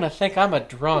said, they're going to think I'm a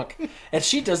drunk. And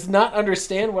she does not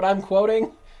understand what I'm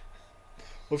quoting.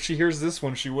 Well, if she hears this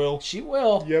one, she will. She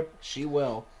will. Yep. She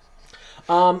will.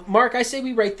 Mark, I say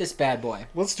we rate this bad boy.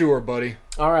 Let's do her, buddy.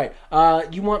 All right.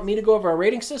 You want me to go over our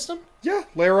rating system? Yeah,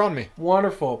 lay her on me.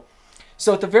 Wonderful.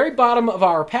 So at the very bottom of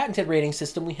our patented rating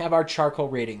system, we have our charcoal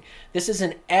rating. This is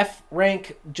an F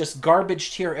rank, just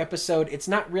garbage tier episode. It's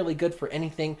not really good for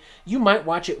anything. You might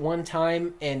watch it one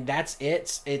time, and that's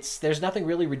it. There's nothing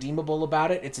really redeemable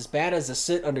about it. It's as bad as a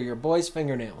sit under your boy's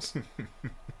fingernails.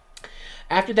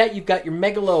 After that, you've got your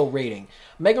Megalo rating.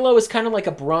 Megalo is kind of like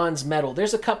a bronze medal.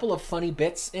 There's a couple of funny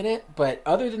bits in it, but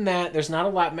other than that, there's not a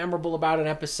lot memorable about an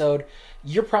episode.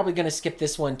 You're probably going to skip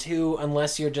this one too,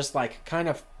 unless you're just like kind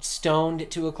of stoned at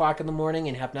 2 o'clock in the morning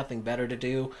and have nothing better to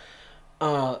do.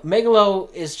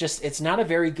 Megalo is just, it's not a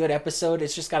very good episode.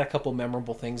 It's just got a couple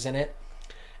memorable things in it.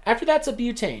 After that's a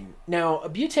butane. Now, a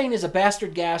butane is a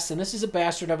bastard gas, and this is a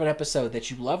bastard of an episode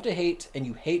that you love to hate and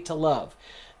you hate to love.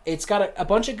 It's got a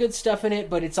bunch of good stuff in it,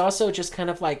 but it's also just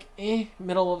kind of like,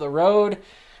 middle of the road.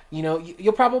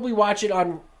 You'll probably watch it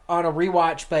on on a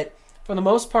rewatch, but for the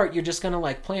most part, you're just going to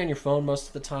like play on your phone most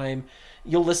of the time.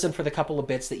 You'll listen for the couple of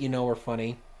bits that you know are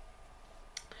funny.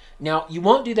 Now, you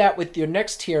won't do that with your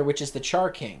next tier, which is the Char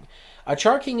King.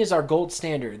 Char King is our gold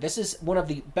standard. This is one of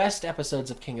the best episodes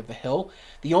of King of the Hill.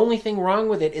 The only thing wrong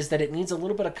with it is that it needs a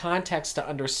little bit of context to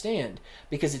understand,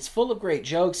 because it's full of great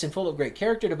jokes and full of great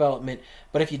character development,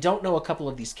 but if you don't know a couple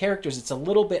of these characters, it's a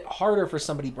little bit harder for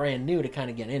somebody brand new to kind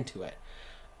of get into it.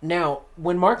 Now,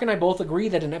 when Mark and I both agree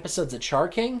that an episode's a Char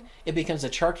King, it becomes a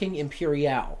Char King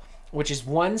Imperial, which is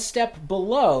one step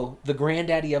below the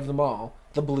granddaddy of them all,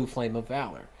 the Blue Flame of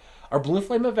Valor. Our Blue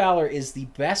Flame of Valor is the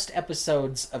best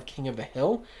episodes of King of the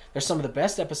Hill. They're some of the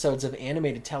best episodes of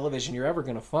animated television you're ever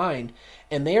going to find.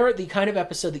 And they are the kind of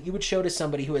episode that you would show to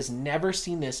somebody who has never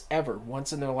seen this ever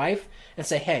once in their life and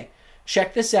say, hey,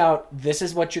 check this out. This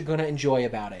is what you're going to enjoy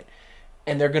about it.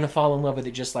 And they're going to fall in love with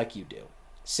it just like you do.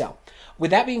 So,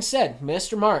 with that being said,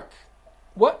 Mr. Mark,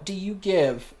 what do you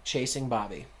give Chasing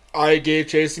Bobby? I gave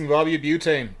Chasing Bobby a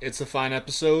butane. It's a fine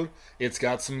episode. It's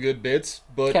got some good bits,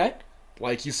 but... Okay.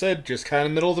 Like you said, just kind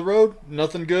of middle of the road.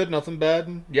 Nothing good, nothing bad.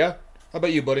 And yeah. How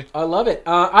about you, buddy? I love it.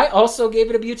 I also gave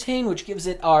it a butane, which gives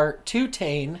it our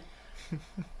two-tane.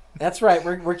 That's right.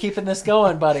 We're keeping this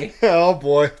going, buddy. Oh,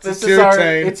 boy. It's a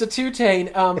two-tane. It's a two-tane.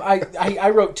 I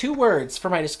wrote 2 words for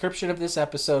my description of this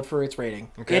episode for its rating.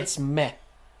 Okay. It's meh.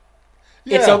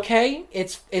 Yeah. It's okay.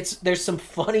 It's there's some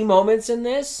funny moments in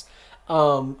this.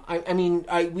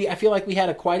 I feel like we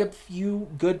had quite a few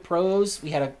good pros. We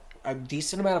had a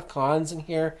decent amount of cons in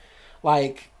here.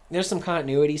 Like, there's some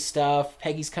continuity stuff.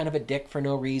 Peggy's kind of a dick for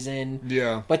no reason.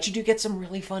 Yeah. But you do get some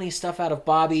really funny stuff out of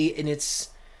Bobby, and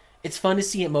it's fun to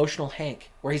see emotional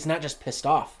Hank, where he's not just pissed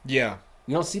off. Yeah.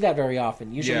 You don't see that very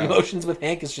often. Usually emotions with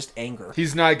Hank is just anger.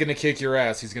 He's not going to kick your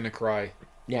ass. He's going to cry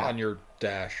on your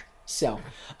dash. So,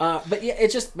 but yeah,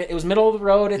 it was middle of the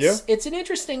road. It's an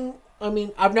interesting,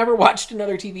 I've never watched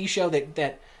another TV show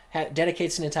that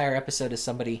dedicates an entire episode to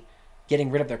somebody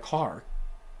getting rid of their car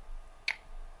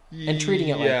and treating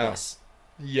it like this.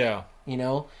 Yeah. You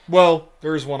know? Well,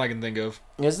 there's one I can think of.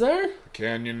 Is there?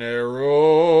 Canyonero.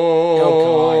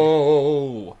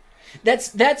 Oh, God.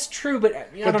 That's true, but I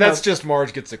don't that's know. just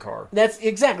Marge gets a car.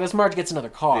 That's Marge gets another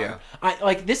car.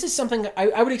 Yeah. This is something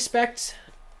I would expect.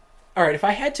 All right, if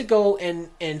I had to go and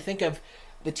think of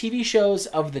the TV shows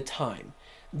of the time,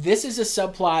 this is a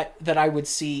subplot that I would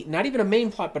see, not even a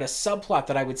main plot, but a subplot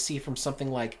that I would see from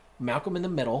something like Malcolm in the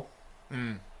Middle.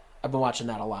 I've been watching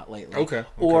that a lot lately. Okay.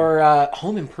 Or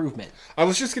Home Improvement. I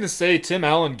was just going to say, Tim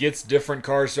Allen gets different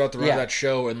cars throughout the run of that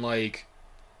show, and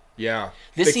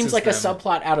this seems like a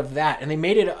subplot out of that, and they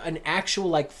made it an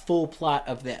actual full plot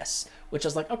of this, which I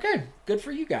was like, okay, good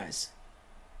for you guys.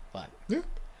 But yeah.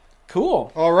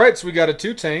 Cool. All right, so we got a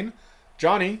two-tane.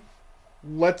 Johnny,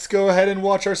 let's go ahead and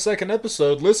watch our second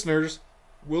episode. Listeners,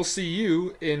 we'll see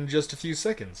you in just a few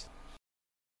seconds.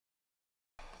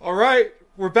 All right,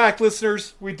 we're back,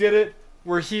 listeners. We did it.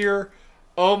 We're here.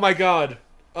 Oh my God.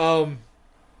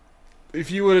 If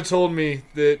you would have told me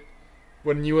that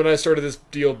when you and I started this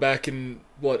deal back in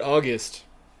August?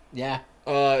 Yeah.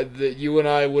 That you and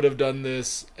I would have done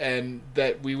this, and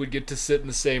that we would get to sit in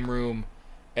the same room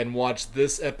and watch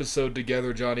this episode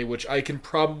together, Johnny, which I can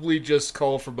probably just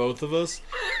call for both of us.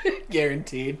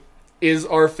 Guaranteed. Is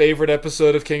our favorite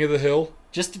episode of King of the Hill.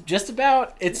 Just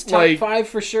about. It's top 5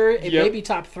 for sure. It may be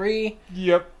top 3.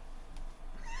 Yep.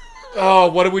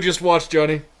 Oh, what did we just watch,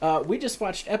 Johnny? We just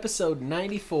watched episode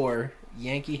 94,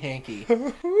 Yankee Hankee.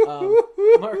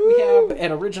 Mark, we have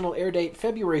an original air date,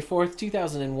 February 4th,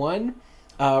 2001.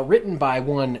 Written by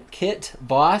one Kit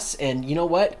Boss. And you know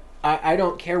what? I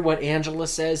don't care what Angela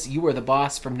says. You are the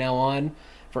boss from now on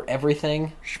for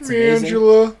everything.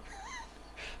 Angela.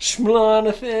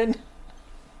 Schmlanathan.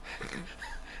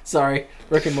 Sorry,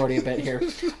 Rick and Morty a bit here.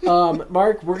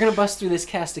 Mark, we're going to bust through this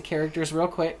cast of characters real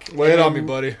quick. Lay it on me,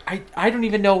 buddy. I don't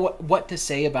even know what to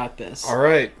say about this. All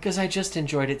right. Because I just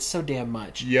enjoyed it so damn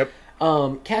much. Yep.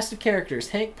 Cast of characters,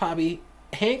 Hank, Bobby,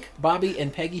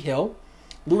 and Peggy Hill.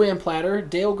 Luann Platter,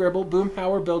 Dale Gribble,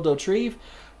 Boomhauer, Bill Dauterive,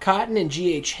 Cotton and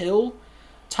G.H. Hill,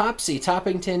 Topsy,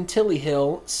 Toppington, Tilly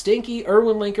Hill, Stinky,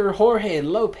 Erwin Linker, Jorge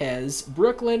Lopez,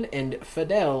 Brooklyn, and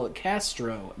Fidel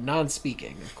Castro.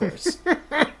 Non-speaking, of course.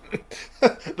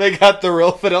 They got the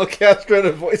real Fidel Castro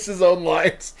to voice his own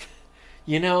lines.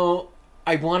 You know,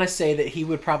 I want to say that he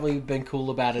would probably have been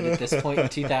cool about it at this point in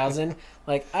 2000.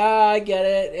 I get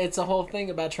it. It's a whole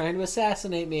thing about trying to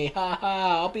assassinate me. Ha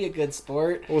ha, I'll be a good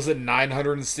sport. What was it,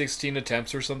 916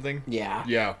 attempts or something? Yeah.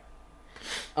 Yeah.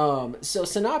 So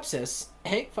synopsis,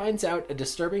 Hank finds out a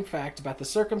disturbing fact about the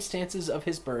circumstances of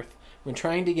his birth when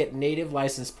trying to get native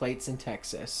license plates in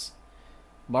Texas.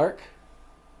 Mark,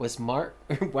 Was Mark?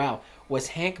 Wow, was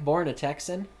Hank born a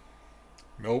Texan?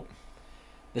 Nope.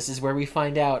 This is where we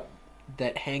find out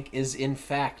that Hank is in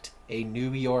fact a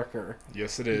New Yorker.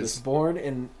 Yes, it He is. was born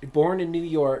in New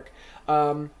York.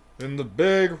 In the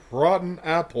big rotten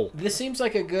apple. This seems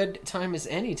like a good time as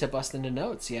any to bust into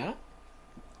notes. Yeah.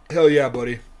 Hell yeah,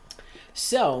 buddy.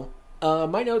 So,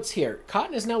 my notes here.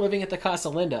 Cotton is now living at the Casa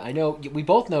Linda. I know we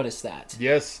both noticed that.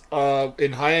 Yes.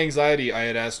 In High Anxiety, I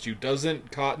had asked you,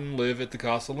 doesn't Cotton live at the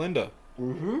Casa Linda?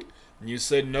 Mm-hmm. And you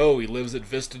said no, he lives at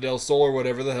Vista del Sol or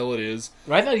whatever the hell it is.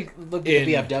 I thought he lived at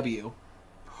the VFW.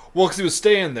 Well, because he was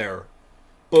staying there.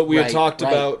 But we had talked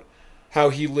about how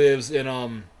he lives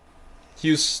in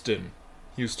Houston.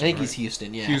 I think he's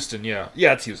Houston, yeah. Houston, yeah.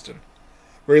 Yeah, it's Houston.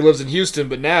 Where he lives in Houston,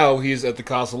 but now he's at the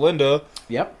Casa Linda.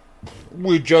 Yep.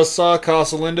 We just saw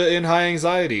Casa Linda in High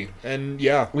Anxiety. And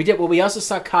yeah. We did. Well, we also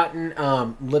saw Cotton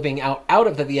living out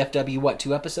of the VFW,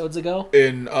 2 episodes ago?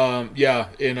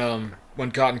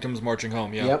 When Cotton comes marching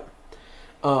home, yeah.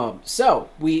 Yep. So,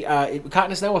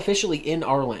 Cotton is now officially in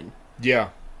Arlen. Yeah.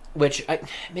 Which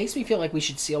makes me feel like we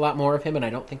should see a lot more of him, and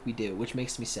I don't think we do, which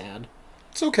makes me sad.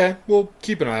 It's okay. We'll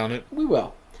keep an eye on it. We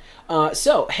will.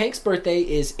 So, Hank's birthday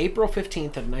is April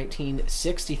 15th of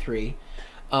 1963.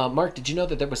 Mark, did you know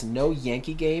that there was no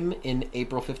Yankee game in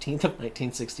April 15th of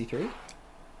 1963?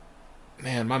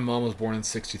 Man, my mom was born in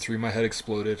 63. My head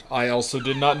exploded. I also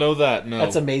did not know that, no.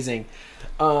 That's amazing.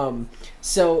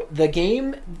 So, the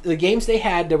games they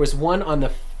had, there was one on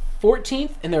the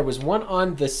 14th, and there was one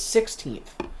on the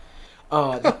 16th.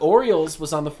 The Orioles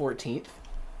was on the 14th,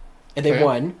 and they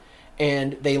won.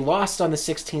 And they lost on the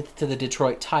 16th to the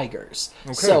Detroit Tigers.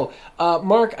 Okay. So,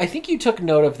 Mark, I think you took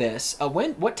note of this.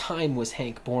 What time was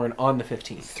Hank born on the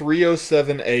 15th?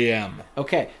 3:07 a.m.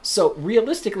 Okay, so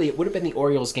realistically, it would have been the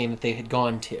Orioles game that they had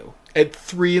gone to. At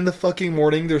 3 in the fucking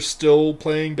morning, they're still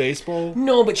playing baseball?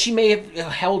 No, but she may have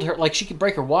held her, like she could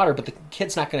break her water, but the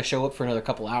kid's not going to show up for another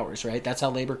couple hours, right? That's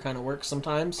how labor kind of works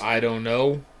sometimes. I don't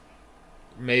know.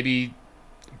 Maybe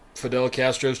Fidel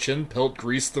Castro's chin pelt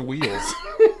greased the wheels.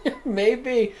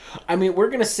 Maybe. I mean, we're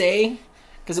gonna say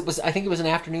because I think it was an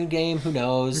afternoon game. Who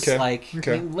knows? Okay. I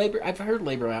mean, labor. I've heard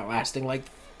labor outlasting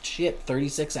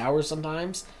 36 hours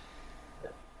sometimes.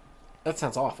 That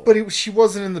sounds awful. But she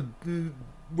wasn't in the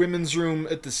women's room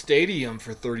at the stadium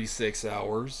for 36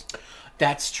 hours.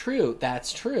 That's true.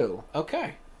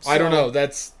 Okay. So, I don't know.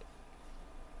 That's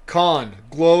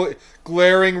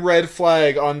glaring red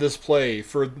flag on display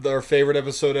for our favorite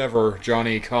episode ever,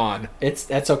 Jonny Con.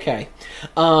 That's okay.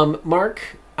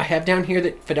 Mark, I have down here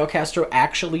that Fidel Castro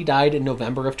actually died in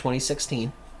November of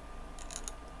 2016.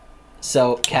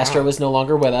 So Castro is no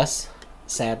longer with us,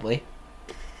 sadly.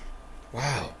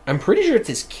 Wow. I'm pretty sure it's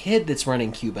his kid that's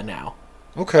running Cuba now.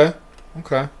 Okay.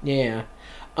 Yeah.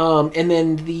 And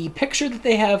then the picture that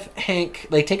they have Hank,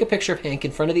 take a picture of Hank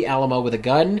in front of the Alamo with a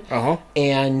gun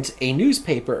and a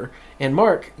newspaper. And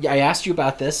Mark, I asked you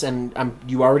about this, and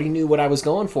you already knew what I was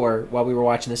going for while we were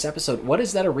watching this episode. What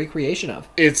is that a recreation of?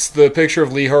 It's the picture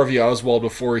of Lee Harvey Oswald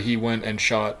before he went and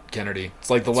shot Kennedy. It's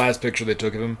like the last picture they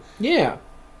took of him. Yeah.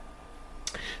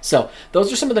 So,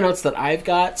 those are some of the notes that I've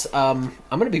got. I'm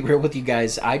going to be real with you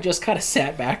guys. I just kind of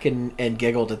sat back and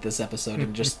giggled at this episode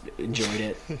and just enjoyed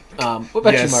it. What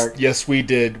about you, Mark? Yes, we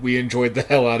did. We enjoyed the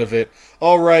hell out of it.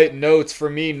 All right, notes for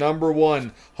me. Number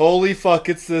 1. Holy fuck,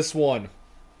 it's this one.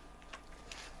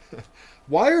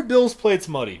 Why are Bill's plates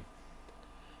muddy?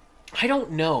 I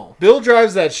don't know. Bill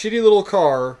drives that shitty little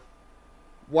car.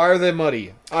 Why are they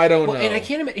muddy? I don't know. And I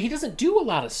can't imagine. He doesn't do a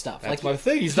lot of stuff. That's my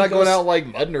thing. He's not going out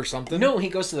mudding or something. No, he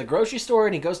goes to the grocery store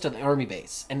and he goes to the army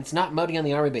base. And it's not muddy on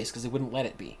the army base because they wouldn't let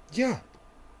it be. Yeah.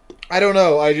 I don't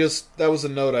know. That was a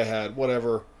note I had.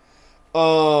 Whatever.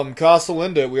 Casa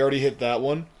Linda, we already hit that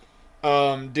one.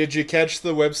 Did you catch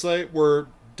the website where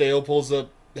Dale pulls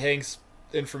up Hank's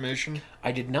information?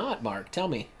 I did not, Mark. Tell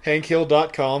me.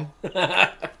 HankHill.com.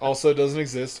 Also doesn't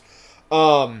exist.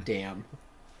 Damn.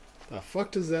 The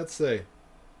fuck does that say?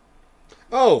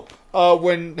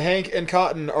 When Hank and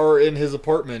Cotton are in his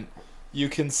apartment, you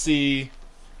can see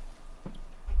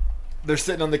they're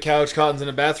sitting on the couch, Cotton's in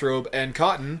a bathrobe, and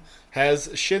Cotton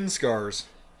has shin scars.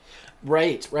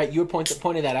 Right. You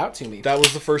pointed that out to me. That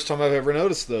was the first time I've ever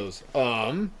noticed those.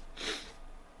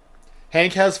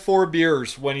 Hank has 4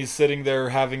 beers when he's sitting there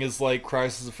having his,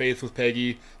 crisis of faith with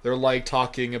Peggy. They're,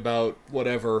 talking about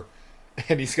whatever.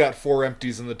 And he's got 4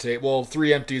 empties on the table. Well,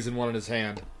 3 empties and 1 in his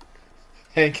hand.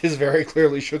 Hank is very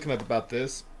clearly shooken up about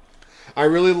this. I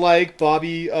really like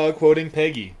Bobby quoting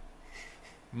Peggy.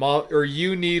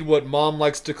 You need what Mom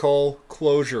likes to call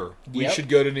closure. We should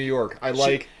go to New York.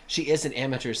 She is an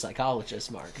amateur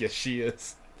psychologist, Mark. Yes, she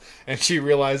is. And she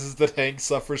realizes that Hank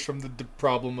suffers from the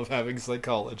problem of having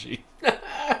psychology.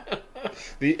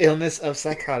 The illness of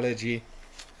psychology.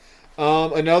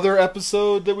 Another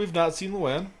episode that we've not seen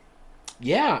Luann.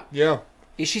 Yeah. Yeah.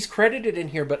 She's credited in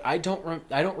here, but I don't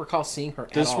recall seeing her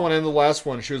This at all. one and the last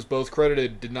one, she was both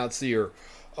credited, did not see her.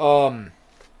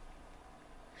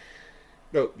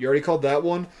 No, you already called that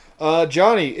one.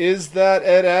 Johnny, is that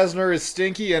Ed Asner is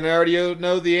stinky? And I already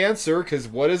know the answer, because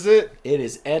what is it? It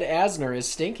is Ed Asner is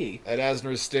stinky. Ed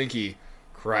Asner is stinky.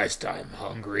 Christ, I'm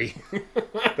hungry.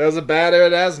 That was a bad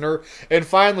Ed Asner. And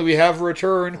finally, we have a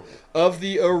return of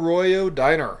the Arroyo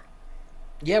Diner.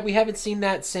 Yeah, we haven't seen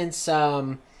that since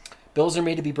Bills Are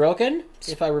Made to Be Broken,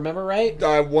 if I remember right.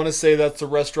 I want to say that's the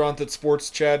restaurant that Sports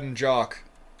Chad and Jock,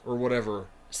 or whatever.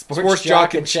 Sports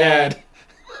Jock and Chad.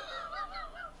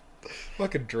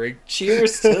 Fucking drink.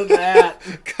 Cheers to that.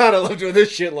 God, I love doing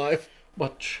this shit live.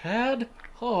 But Chad?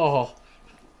 Oh.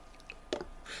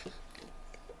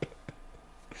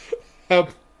 How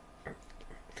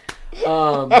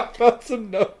about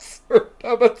some notes?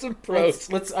 How about some pros?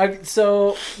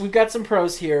 So we've got some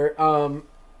pros here.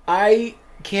 I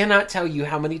cannot tell you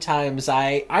how many times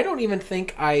I don't even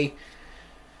think I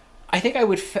think I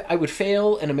would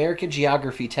fail an American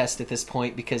geography test at this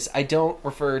point because I don't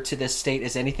refer to this state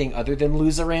as anything other than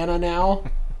Luzerana now.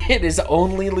 It is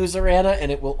only Luzerana,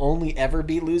 and it will only ever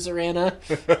be Luzerana.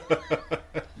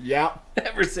 Yeah.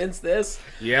 Ever since this.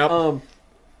 Yeah.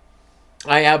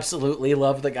 I absolutely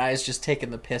love the guys just taking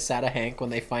the piss out of Hank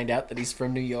when they find out that he's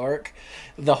from New York.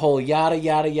 The whole yada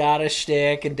yada yada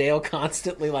shtick, and Dale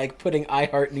constantly like putting I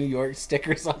Heart New York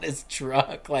stickers on his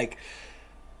truck. Like,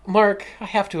 Mark, I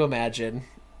have to imagine,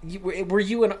 were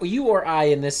you or I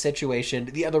in this situation,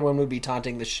 the other one would be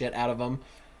taunting the shit out of him.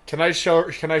 Can I share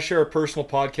a personal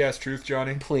podcast truth,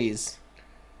 Johnny? Please.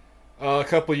 A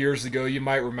couple years ago, you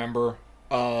might remember,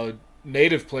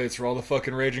 native plates were all the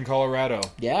fucking rage in Colorado.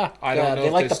 Yeah. I don't know they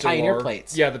if like they the still Pioneer are.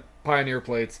 plates. Yeah, the Pioneer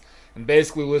plates. And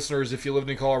basically, listeners, if you lived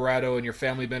in Colorado and your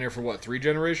family been here for, what, 3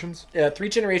 generations? 3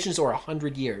 generations or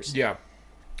 100 years. Yeah.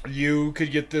 You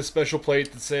could get this special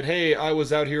plate that said, hey, I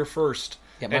was out here first.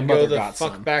 Yeah, my and mother go the got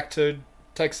fuck some. back to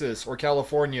Texas or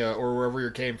California or wherever you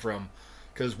came from.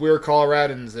 Because we're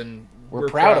Coloradans and we're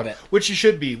proud of it. Which you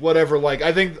should be, whatever. Like,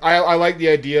 I think I like the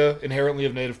idea inherently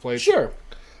of native plates. Sure.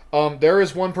 There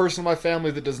is one person in my family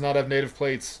that does not have native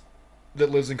plates that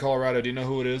lives in Colorado. Do you know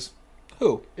who it is?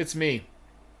 Who? It's me.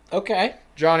 Okay.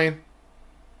 Johnny,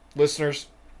 listeners,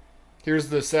 here's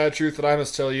the sad truth that I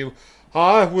must tell you.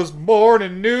 I was born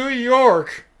in New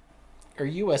York. Are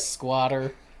you a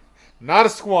squatter? Not a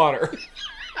squatter.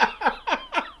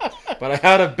 But I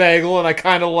had a bagel and I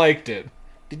kind of liked it.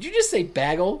 Did you just say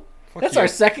bagel? Fuck That's you. our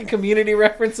second community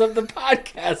reference of the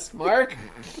podcast, Mark.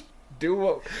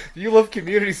 You love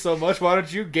Community so much, why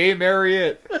don't you gay marry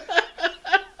it?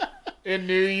 In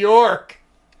New York.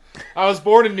 I was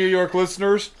born in New York,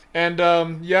 listeners. And,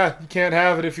 yeah, you can't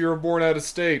have it if you were born out of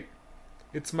state.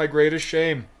 It's my greatest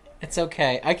shame. It's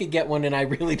okay. I could get one and I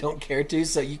really don't care to,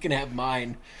 so you can have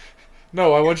mine.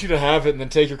 No, I want you to have it and then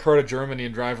take your car to Germany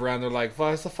and drive around there like,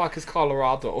 what the fuck is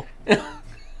Colorado?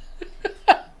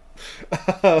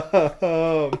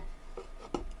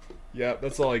 Yeah,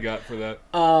 that's all I got for that.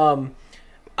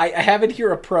 I have in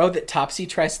here a pro that Topsy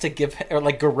tries to give, or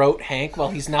like garrote Hank while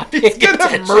he's not He's paying gonna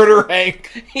attention. murder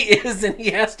Hank. He is, and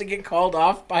he has to get called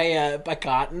off by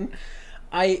Cotton.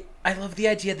 I love the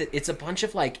idea that it's a bunch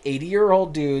of like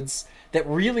 80-year-old dudes that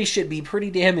really should be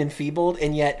pretty damn enfeebled,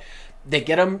 and yet they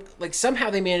get him, like somehow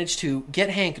they manage to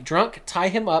get Hank drunk, tie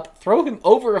him up, throw him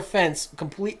over a fence,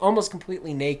 almost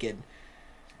completely naked.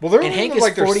 Well, they're And Hank in is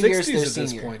like their 40 years 60s their at this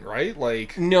senior. point, right?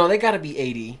 Like, No, they gotta be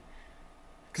 80.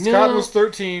 Scott was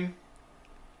 13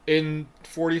 in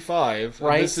 45.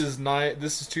 Right. And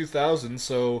this is 2000,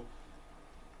 so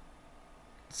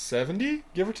 70,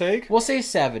 give or take. We'll say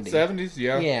 70. 70s,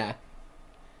 yeah. Yeah.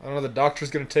 I don't know. The doctor's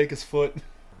gonna take his foot.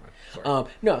 Sorry.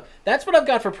 No, that's what I've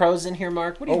got for pros in here,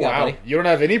 Mark. What do you got, buddy? You don't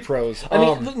have any pros. I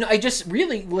mean, look, no, I just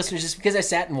really, listeners, just because I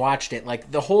sat and watched it, like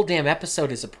the whole damn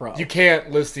episode is a pro. You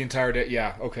can't list the entire day.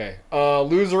 Yeah, okay.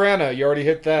 Luzerana, you already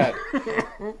hit that.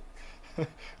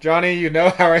 Johnny, you know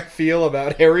how I feel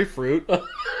about hairy fruit.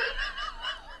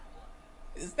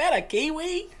 Is that a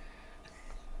kiwi?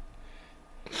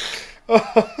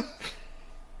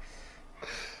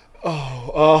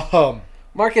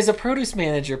 Mark, as a produce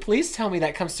manager, please tell me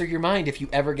that comes through your mind if you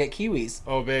ever get kiwis.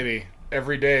 Oh, baby.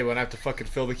 Every day when I have to fucking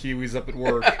fill the kiwis up at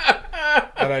work.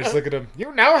 And I just look at them.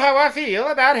 You know how I feel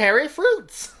about hairy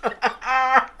fruits.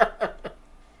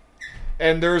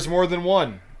 And there's more than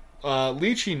one.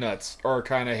 Lychee nuts are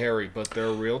kind of hairy, but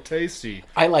they're real tasty.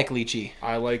 I like lychee.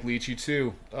 I like lychee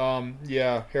too.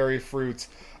 Yeah, hairy fruits.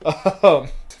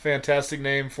 Fantastic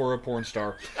name for a porn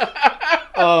star.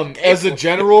 As a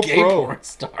general gay pro, porn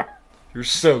star. You're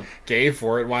so gay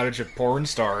for it. Why don't you porn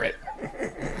star it?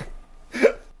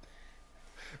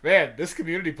 Man, this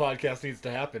community podcast needs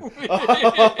to happen.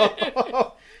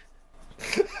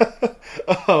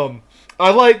 I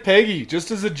like Peggy,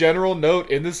 just as a general note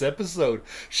in this episode.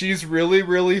 She's really,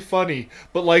 really funny.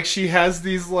 But, like, she has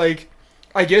these, like,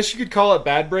 I guess you could call it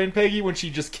bad brain Peggy when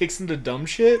she just kicks into dumb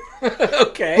shit.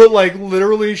 Okay. But, like,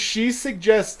 literally, she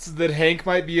suggests that Hank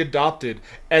might be adopted,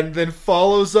 and then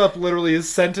follows up literally a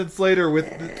sentence later with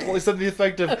something to the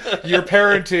effect of, your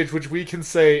parentage, which we can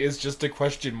say is just a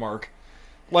question mark.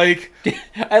 Like...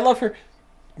 I love her.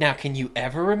 Now, can you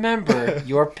ever remember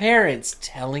your parents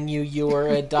telling you were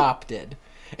adopted?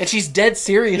 And she's dead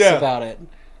serious about it.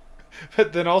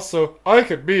 But then also, I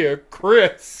could be a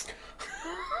Chris.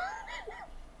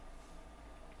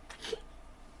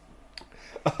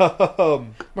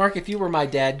 Mark, if you were my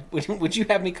dad, would you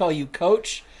have me call you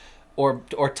Coach or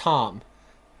Tom?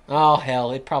 Oh,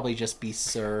 hell, it'd probably just be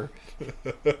Sir.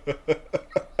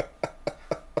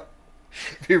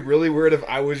 It'd be really weird if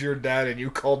I was your dad and you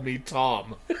called me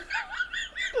Tom.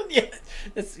 Yeah,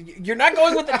 you're not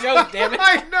going with the joke, damn it.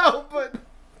 I know, but...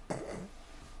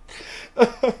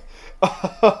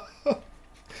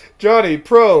 Jonny,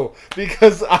 pro,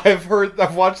 because I've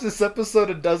watched this episode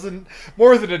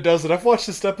more than a dozen. I've watched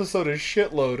this episode a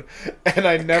shitload, and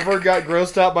I never got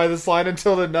grossed out by this line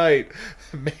until tonight.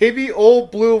 Maybe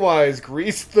old Blue Eyes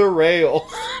greased the rail.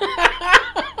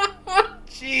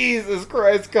 Jesus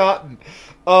Christ, Cotton.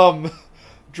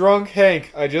 Drunk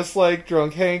Hank. I just like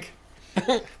Drunk Hank.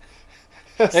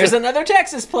 There's another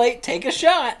Texas plate. Take a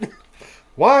shot.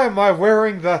 Why am I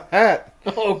wearing the hat?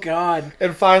 Oh, God.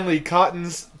 And finally,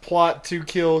 Cotton's plot to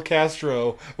kill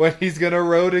Castro when he's gonna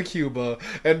row to Cuba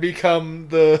and become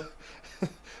the...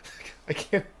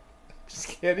 I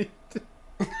just can't even...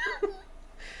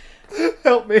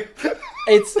 Help me.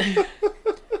 It's...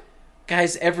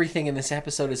 Guys, everything in this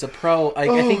episode is a pro. I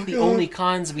think the only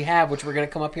cons we have, which we're going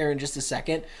to come up here in just a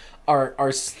second,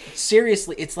 are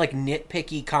seriously, it's like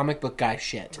nitpicky comic book guy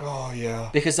shit. Oh, yeah.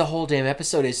 Because the whole damn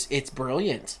episode it's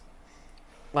brilliant.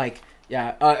 Like,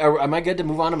 yeah. Am I good to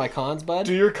move on to my cons, bud?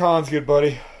 Do your cons, good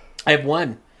buddy. I have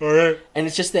one. All right. And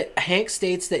it's just that Hank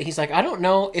states that he's like, I don't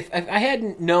know, if I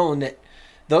hadn't known that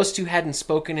those two hadn't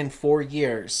spoken in 4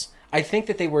 years... I think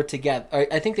that they were together.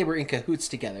 I think they were in cahoots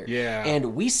together. Yeah.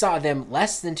 And we saw them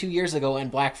less than 2 years ago on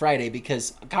Black Friday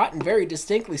because Cotton very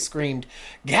distinctly screamed,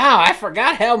 "Gow, I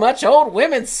forgot how much old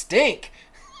women stink."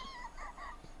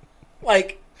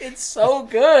 Like, it's so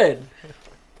good.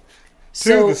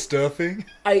 To the stuffing.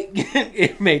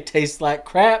 It may taste like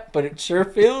crap, but it sure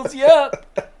fills you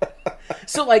up.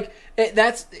 So, like,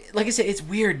 that's, like I said, it's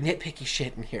weird nitpicky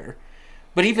shit in here.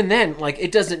 But even then, like, it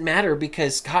doesn't matter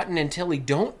because Cotton and Tilly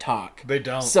don't talk. They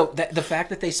don't. So the fact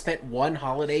that they spent one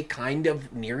holiday kind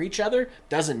of near each other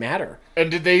doesn't matter. And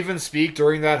did they even speak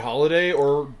during that holiday,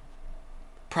 or...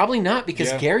 Probably not,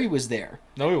 because Gary was there.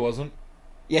 No, he wasn't.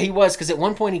 Yeah, he was, because at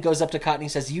one point he goes up to Cotton and he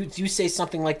says, you say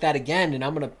something like that again, and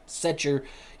I'm going to set your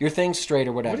thing straight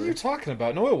or whatever. What are you talking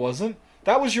about? No, it wasn't.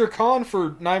 That was your con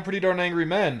for 9 Pretty Darn Angry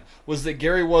Men, was that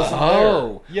Gary wasn't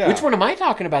there. Yeah. Which one am I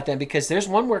talking about then? Because there's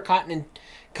one where Cotton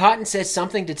says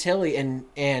something to Tilly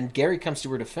and Gary comes to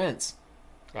her defense.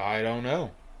 I don't know.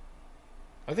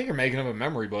 I think you're making up a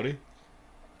memory, buddy.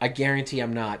 I guarantee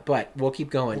I'm not, but we'll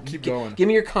keep going. We'll keep going. Give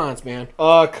me your cons, man.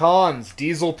 Cons.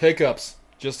 Diesel pickups.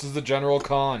 Just as the general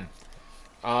con.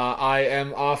 I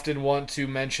am often want to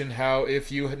mention how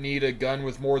if you need a gun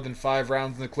with more than 5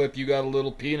 rounds in the clip, you got a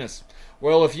little penis.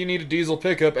 Well, if you need a diesel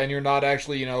pickup and you're not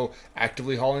actually,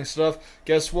 actively hauling stuff,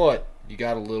 guess what? You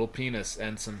got a little penis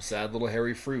and some sad little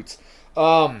hairy fruits.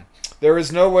 There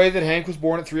is no way that Hank was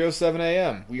born at 3:07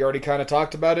 a.m. We already kind of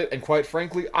talked about it, and quite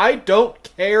frankly, I don't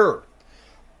care.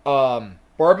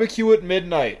 Barbecue at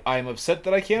midnight. I am upset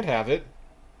that I can't have it.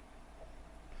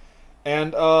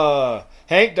 And,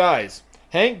 Hank dies.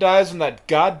 Hank dies when that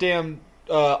goddamn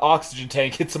oxygen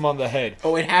tank hits him on the head.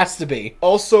 Oh, it has to be.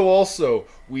 Also,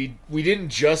 we didn't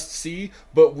just see,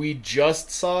 but we just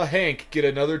saw Hank get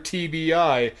another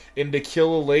TBI in To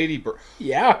Kill a Ladybird.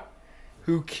 Yeah.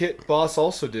 Who Kit Boss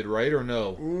also did, right? Or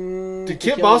no? Did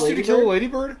Kit Boss do To Kill a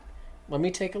Ladybird? Let me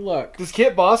take a look. Does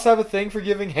Kit Boss have a thing for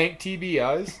giving Hank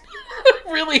TBIs?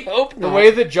 I really hope not. The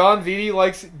way that John Vitti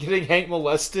likes getting Hank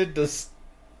molested does...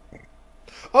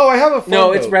 Oh, I have a fun note.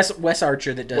 No, it's Wes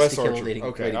Archer that does To Kill a Ladybird.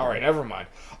 Okay, alright, never mind.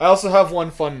 I also have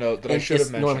one fun note that I should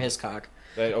have mentioned. Norm Hiscock.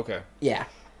 Okay. Yeah.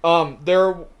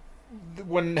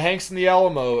 when Hank's in the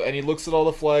Alamo and he looks at all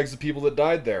the flags of people that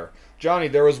died there. Johnny,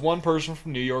 there was one person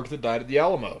from New York that died at the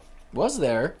Alamo. Was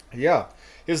there? Yeah.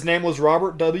 His name was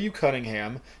Robert W.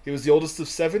 Cunningham. He was the oldest of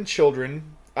 7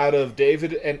 children out of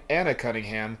David and Anna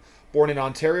Cunningham, born in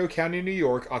Ontario County, New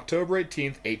York, October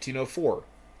 18th, 1804.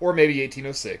 Or maybe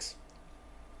 1806.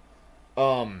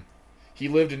 He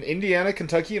lived in Indiana,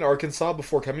 Kentucky, and Arkansas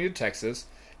before coming to Texas.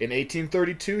 In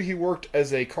 1832, he worked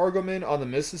as a cargoman on the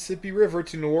Mississippi River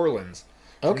to New Orleans.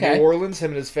 From Okay. New Orleans,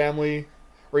 him and his family...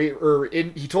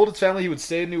 he told his family he would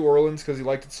stay in New Orleans because he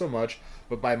liked it so much,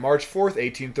 but by March 4th,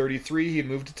 1833, he had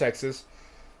moved to Texas,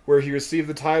 where he received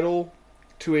the title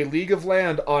to a league of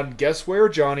land on, guess where,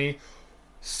 Johnny?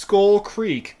 Skull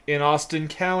Creek in Austin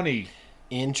County.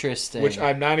 Interesting. Which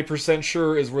I'm 90%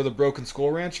 sure is where the Broken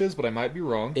Skull Ranch is, but I might be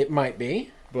wrong. It might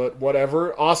be. But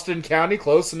whatever. Austin County,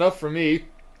 close enough for me.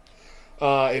 In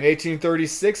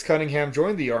 1836, Cunningham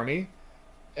joined the army,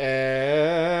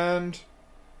 and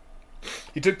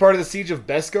he took part of the siege of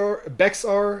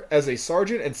Bexar as a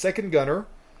sergeant and second gunner,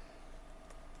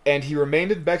 and he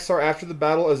remained in Bexar after the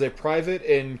battle as a private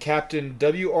in Captain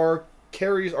W.R.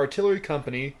 Carey's artillery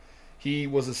company. He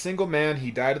was a single man.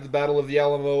 He died at the Battle of the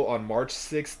Alamo on March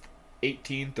 6th,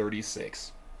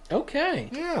 1836. Okay.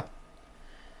 Yeah.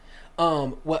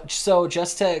 So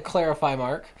just to clarify,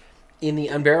 Mark, in the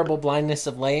unbearable blindness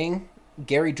of laying,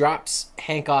 Gary drops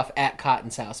Hank off at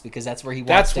Cotton's house because that's where he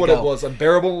wants to go. That's what it was.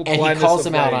 Unbearable blindness of laying. And he calls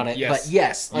him out on it. Yes. But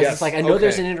yes. Yes. It's like, I know Okay.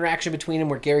 there's an interaction between them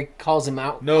where Gary calls him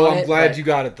out No, on I'm it, glad but you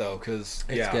got it, though, because,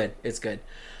 it's yeah. good. It's good.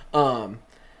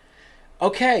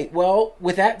 Okay, well,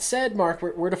 with that said, Mark,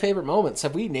 we're to favorite moments.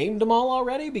 Have we named them all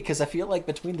already? Because I feel like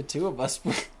between the two of us,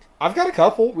 I've got a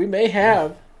couple. we may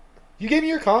have. You gave me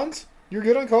your cons? You're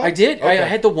good on cons? I did. Okay. I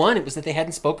had the one. It was that they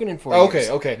hadn't spoken in 4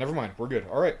 years. Okay, never mind. We're good.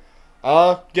 All right.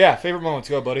 Yeah, favorite moments.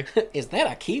 Go, buddy. Is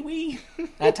that a kiwi?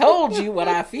 I told you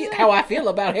how I feel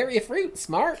about hairy fruits,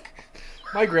 Mark.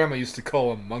 My grandma used to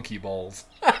call them monkey balls.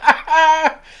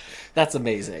 That's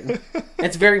amazing.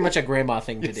 It's very much a grandma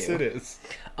thing to Yes, do. it is.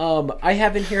 I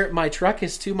have in here, my truck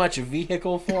is too much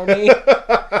vehicle for me.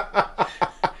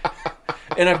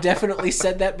 And I've definitely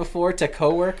said that before to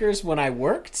coworkers when I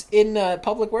worked in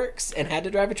public works and had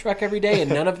to drive a truck every day,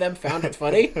 and none of them found it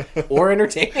funny or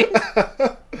entertaining.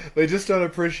 They just don't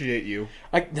appreciate you.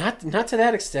 Not to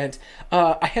that extent.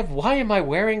 I have, why am I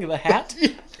wearing the hat?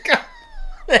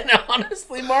 And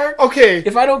honestly, Mark, Okay.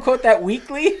 if I don't quote that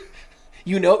weekly,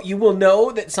 you will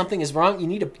know that something is wrong. You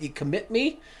need to commit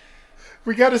me.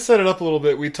 We got to set it up a little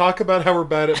bit. We talk about how we're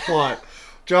bad at plot.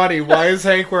 Johnny, why is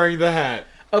Hank wearing the hat?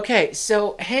 Okay,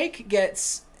 so Hank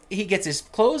gets his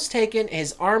clothes taken,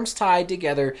 his arms tied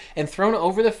together, and thrown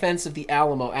over the fence of the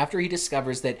Alamo after he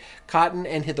discovers that Cotton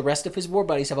and the rest of his war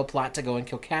buddies have a plot to go and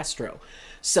kill Castro.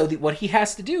 So what he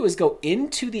has to do is go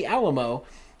into the Alamo,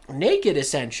 naked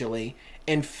essentially,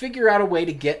 and figure out a way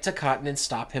to get to Cotton and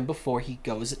stop him before he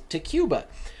goes to Cuba.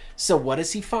 So what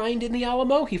does he find in the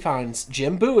Alamo? He finds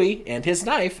Jim Bowie and his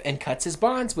knife and cuts his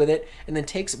bonds with it, and then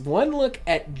takes one look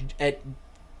at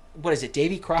what is it,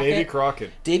 Davy Crockett?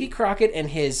 Davy Crockett and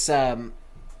his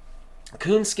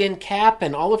coonskin cap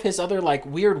and all of his other like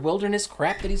weird wilderness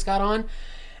crap that he's got on.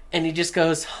 And he just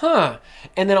goes, huh.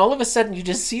 And then all of a sudden you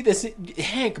just see this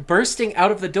Hank bursting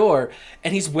out of the door,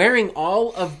 and he's wearing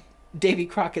all of Davy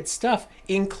Crockett's stuff,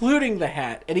 including the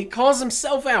hat. And he calls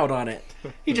himself out on it.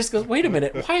 He just goes, wait a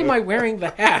minute, why am I wearing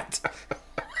the hat?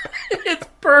 It's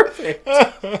perfect.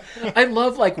 I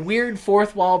love like weird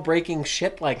fourth wall breaking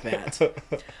shit like that.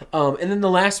 And then the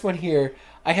last one here,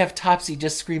 I have Topsy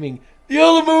just screaming, "The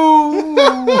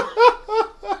Alamo!"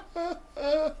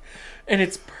 And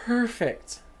it's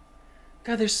perfect.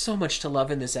 God, there's so much to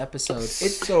love in this episode.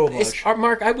 It's so much.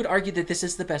 Mark, I would argue that this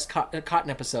is the best Cotton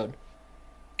episode.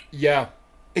 Yeah.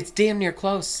 It's damn near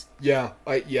close. Yeah.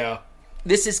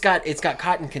 It's got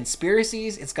Cotton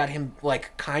conspiracies. It's got him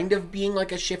like kind of being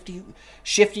like a shifty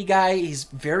guy. He's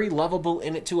very lovable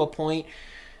in it to a point.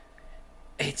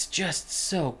 It's just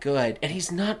so good. And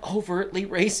he's not overtly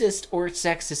racist or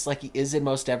sexist like he is in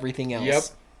most everything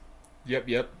else.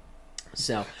 Yep.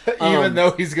 So even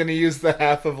though he's going to use the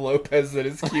half of Lopez that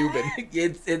is Cuban.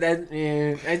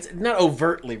 it's not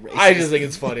overtly racist. I just think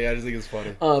it's funny.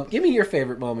 Give me your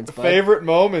favorite moments, bud. Favorite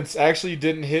moments. Actually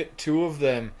didn't hit 2 of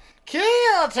them.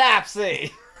 Kill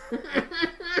Topsy!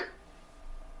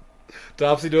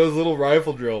 Topsy does his little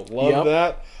rifle drill. Love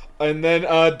that. And then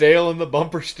Dale and the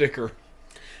bumper sticker.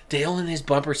 Dale and his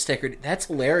bumper sticker. That's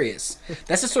hilarious.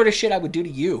 That's the sort of shit I would do to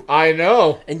you. I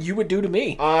know. And you would do to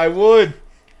me. I would.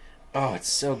 Oh, it's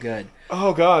so good.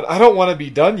 Oh, God. I don't want to be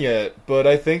done yet, but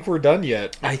I think we're done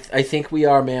yet. I think we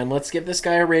are, man. Let's give this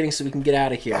guy a rating so we can get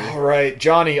out of here. All right.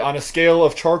 Johnny, on a scale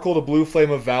of charcoal to blue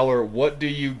flame of valor, what do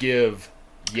you give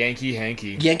Yankee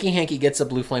Hankee? Yankee Hankee gets a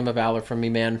blue flame of valor from me,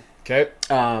 man. Okay.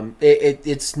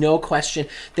 It's no question.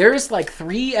 There's like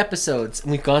 3 episodes,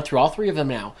 and we've gone through all 3 of them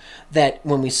now, that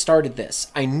when we started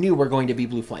this, I knew were going to be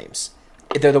blue flames.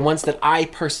 They're the ones that I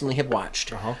personally have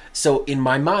watched. Uh-huh. So in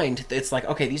my mind, it's like,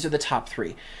 okay, these are the top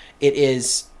 3. It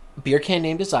is Beer Can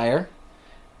Named Desire,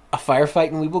 A Firefight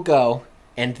and We Will Go,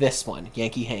 and this one,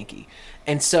 Yankee Hankee.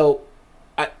 And so,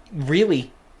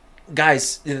 really,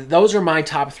 guys, those are my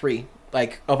top 3,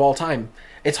 like, of all time.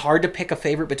 It's hard to pick a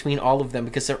favorite between all of them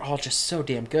because they're all just so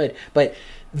damn good. But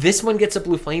this one gets a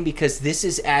blue flame because this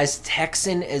is as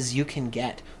Texan as you can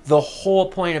get. The whole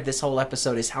point of this whole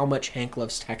episode is how much Hank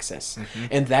loves Texas. Mm-hmm.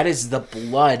 And that is the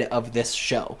blood of this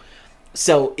show.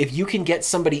 So if you can get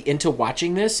somebody into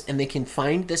watching this and they can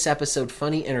find this episode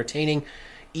funny, entertaining,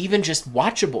 even just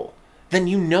watchable, then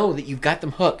you know that you've got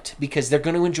them hooked because they're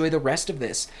going to enjoy the rest of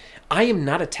this. I am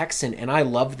not a Texan, and I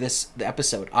love the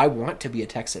episode. I want to be a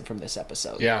Texan from this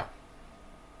episode. Yeah.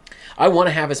 I want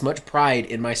to have as much pride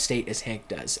in my state as Hank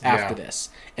does after this.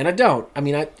 And I don't. I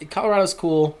mean, Colorado's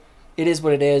cool. It is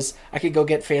what it is. I could go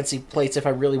get fancy plates if I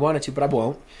really wanted to, but I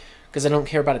won't because I don't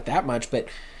care about it that much. But,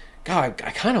 God,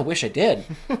 I kind of wish I did.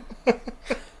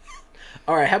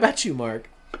 All right, how about you, Mark?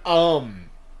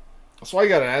 So I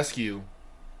got to ask you,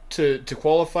 to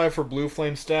qualify for blue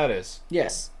flame status.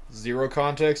 Yes. 0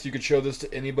 context. You could show this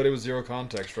to anybody with 0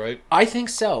 context, right? I think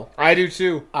so. I do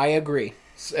too. I agree.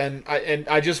 And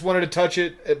I just wanted to touch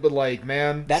it, but like,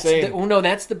 man, that's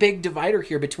the big divider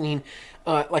here between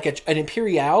like an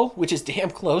Imperial, which is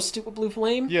damn close to a blue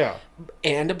flame,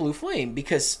 and a blue flame,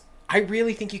 because I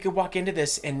really think you could walk into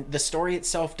this and the story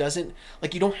itself doesn't,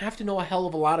 like, you don't have to know a hell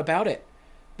of a lot about it.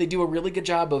 They do a really good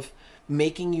job of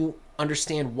making you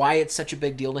understand why it's such a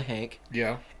big deal to Hank.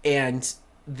 Yeah. And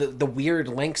the weird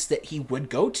lengths that he would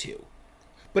go to.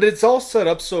 But it's all set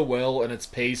up so well, and it's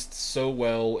paced so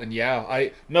well, and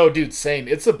dude, same.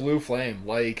 It's a blue flame,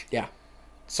 like... Yeah.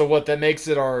 So what, that makes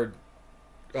it our...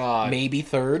 maybe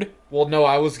 3rd? Well, no,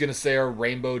 I was going to say our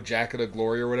Rainbow Jacket of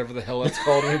Glory, or whatever the hell that's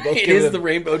called. We both It is the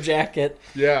Rainbow Jacket.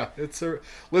 Yeah, it's a...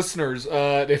 Listeners,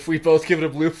 if we both give it a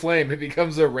blue flame, it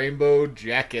becomes a Rainbow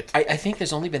Jacket. I think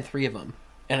there's only been 3 of them.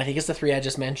 And I think it's the 3 I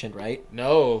just mentioned, right?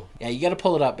 No. Yeah, you got to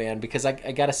pull it up, man, because I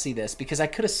got to see this. Because I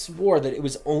could have swore that it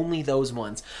was only those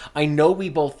ones. I know we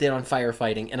both did on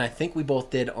Firefighting, and I think we both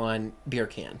did on Beer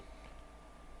Can.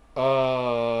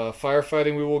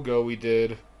 Firefighting We Will Go, we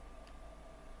did.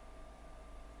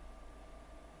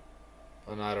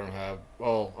 And I don't have...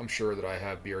 Well, I'm sure that I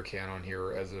have Beer Can on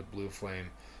here as a blue flame.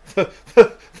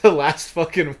 The last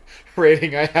fucking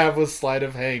rating I have was Slide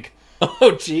of Hank.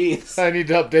 Oh, jeez. I need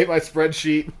to update my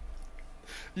spreadsheet.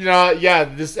 You know, yeah,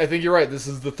 I think you're right. This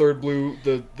is the 3rd blue,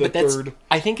 the third.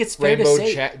 I think it's fair to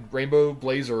say... Rainbow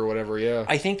Blazer or whatever, yeah.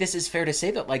 I think this is fair to say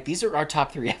that, like, these are our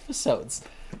top 3 episodes.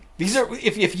 These are,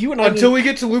 if you and I Until we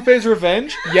get to Lupe's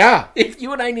Revenge? Yeah. If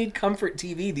you and I need comfort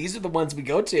TV, these are the ones we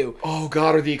go to. Oh,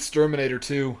 God, or The Exterminator,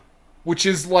 too. Which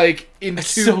is, like, in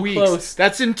That's 2 so weeks. Close.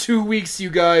 That's in 2 weeks, you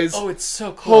guys. Oh, it's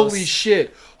so close.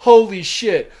 Holy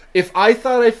shit. If I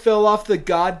thought I fell off the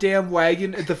goddamn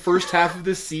wagon at the first half of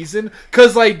this season,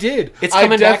 because I did.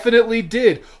 I definitely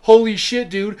did. Holy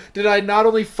shit, dude. Did I not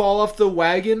only fall off the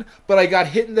wagon, but I got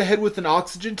hit in the head with an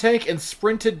oxygen tank and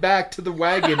sprinted back to the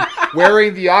wagon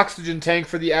wearing the oxygen tank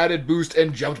for the added boost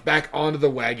and jumped back onto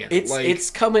the wagon. It's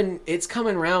coming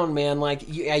round, man. Like,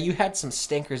 you had some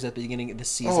stinkers at the beginning of the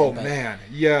season. Oh, man.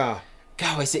 Yeah.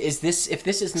 God, if this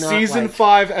is not Season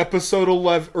 5, episode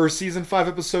 11, or Season 5,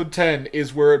 episode 10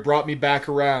 is where it brought me back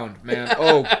around, man.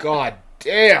 Oh, God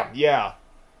damn, yeah.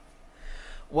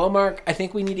 Well, Mark, I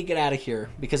think we need to get out of here,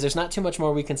 because there's not too much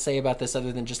more we can say about this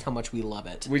other than just how much we love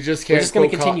it. We're just going to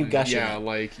continue gushing.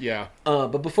 Yeah.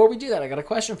 But before we do that, I got a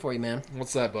question for you, man.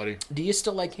 What's that, buddy? Do you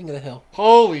still like King of the Hill?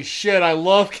 Holy shit, I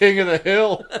love King of the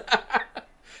Hill.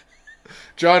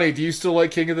 Johnny, do you still like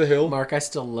King of the Hill? Mark, I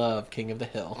still love King of the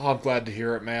Hill. Oh, I'm glad to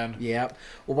hear it, man. Yeah.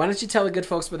 Well, why don't you tell the good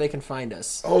folks where they can find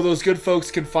us? Oh, those good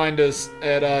folks can find us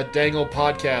at Dangle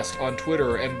Podcast on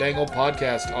Twitter and Dangle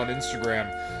Podcast on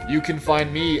Instagram. You can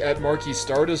find me at Marky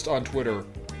Stardust on Twitter,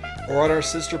 or on our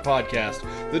sister podcast,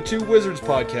 the Two Wizards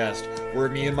Podcast, where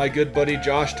me and my good buddy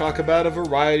Josh talk about a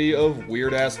variety of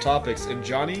weird-ass topics. And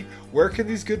Johnny, where can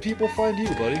these good people find you,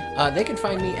 buddy? They can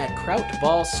find me at Kraut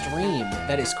Ball Stream.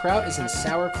 That is kraut as in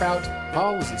sauerkraut,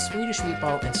 ball as in Swedish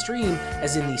meatball, and stream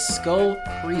as in the Skull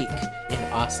Creek in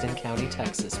Austin County,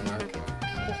 Texas, Mark.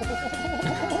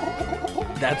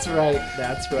 That's right.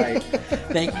 That's right.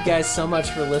 Thank you guys so much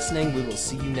for listening. We will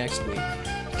see you next week.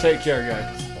 Take care,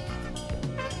 guys.